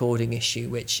slight recording issue,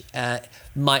 which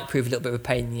might prove a little bit of a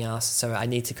pain in the ass. So I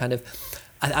need to kind of...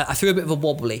 I threw a bit of a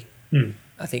wobbly.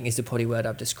 I think is the probably word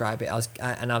I'd describe it. I was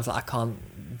like, I can't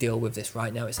deal with this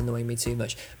right now. It's annoying me too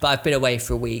much. But I've been away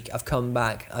for a week. I've come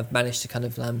back. I've managed to kind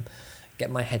of get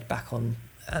my head back on,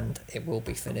 and it will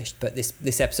be finished. But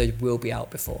this episode will be out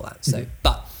before that. So,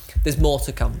 but there's more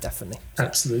to come, definitely. So,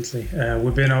 Absolutely.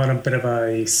 We've been on a bit of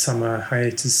a summer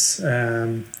hiatus,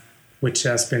 which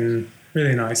has been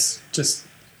really nice. Just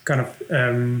kind of,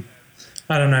 I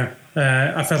don't know.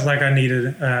 I felt like I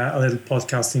needed a little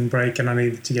podcasting break, and I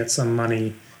needed to get some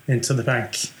money into the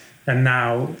bank. And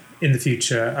now, in the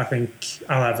future, I think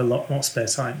I'll have a lot more spare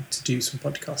time to do some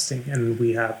podcasting, and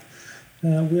we have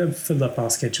filled up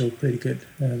our schedule pretty good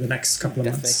the next couple of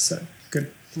months. So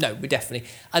good. no, we definitely.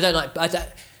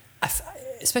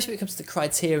 Especially when it comes to the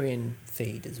Criterion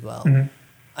feed as well. Mm-hmm.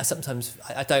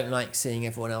 I don't like seeing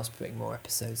everyone else putting more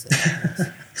episodes in.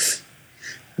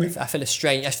 I feel a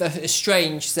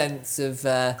strange sense of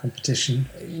Competition.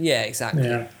 yeah, exactly.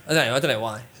 Yeah. I don't know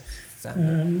why. So,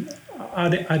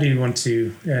 I do want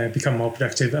to become more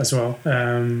productive as well.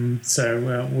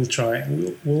 So we'll try.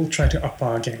 We'll try to up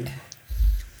our game.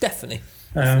 definitely.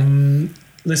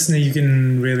 Listener, you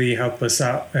can really help us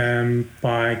out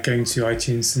by going to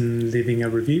iTunes and leaving a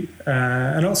review.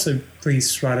 And also,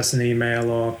 please write us an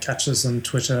email or catch us on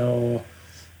Twitter or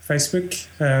Facebook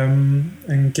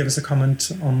and give us a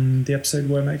comment on the episode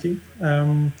we're making.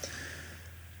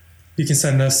 You can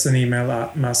send us an email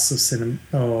at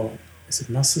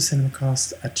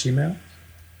mastercinemacast@gmail?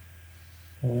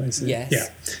 Or is it? Yes. Yeah.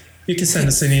 You can send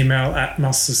us an email at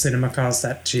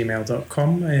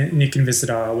mastercinemacast@gmail.com, and you can visit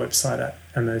our website at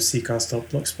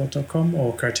moccast.blogspot.com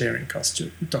or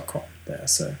criterioncast.com there.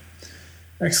 So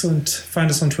excellent. Find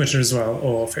us on Twitter as well,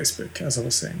 or Facebook, as I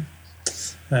was saying.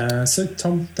 So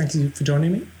Tom, thank you for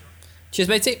joining me. Cheers,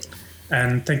 matey.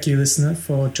 And thank you, listener,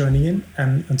 for joining in.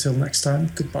 And until next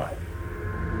time, goodbye.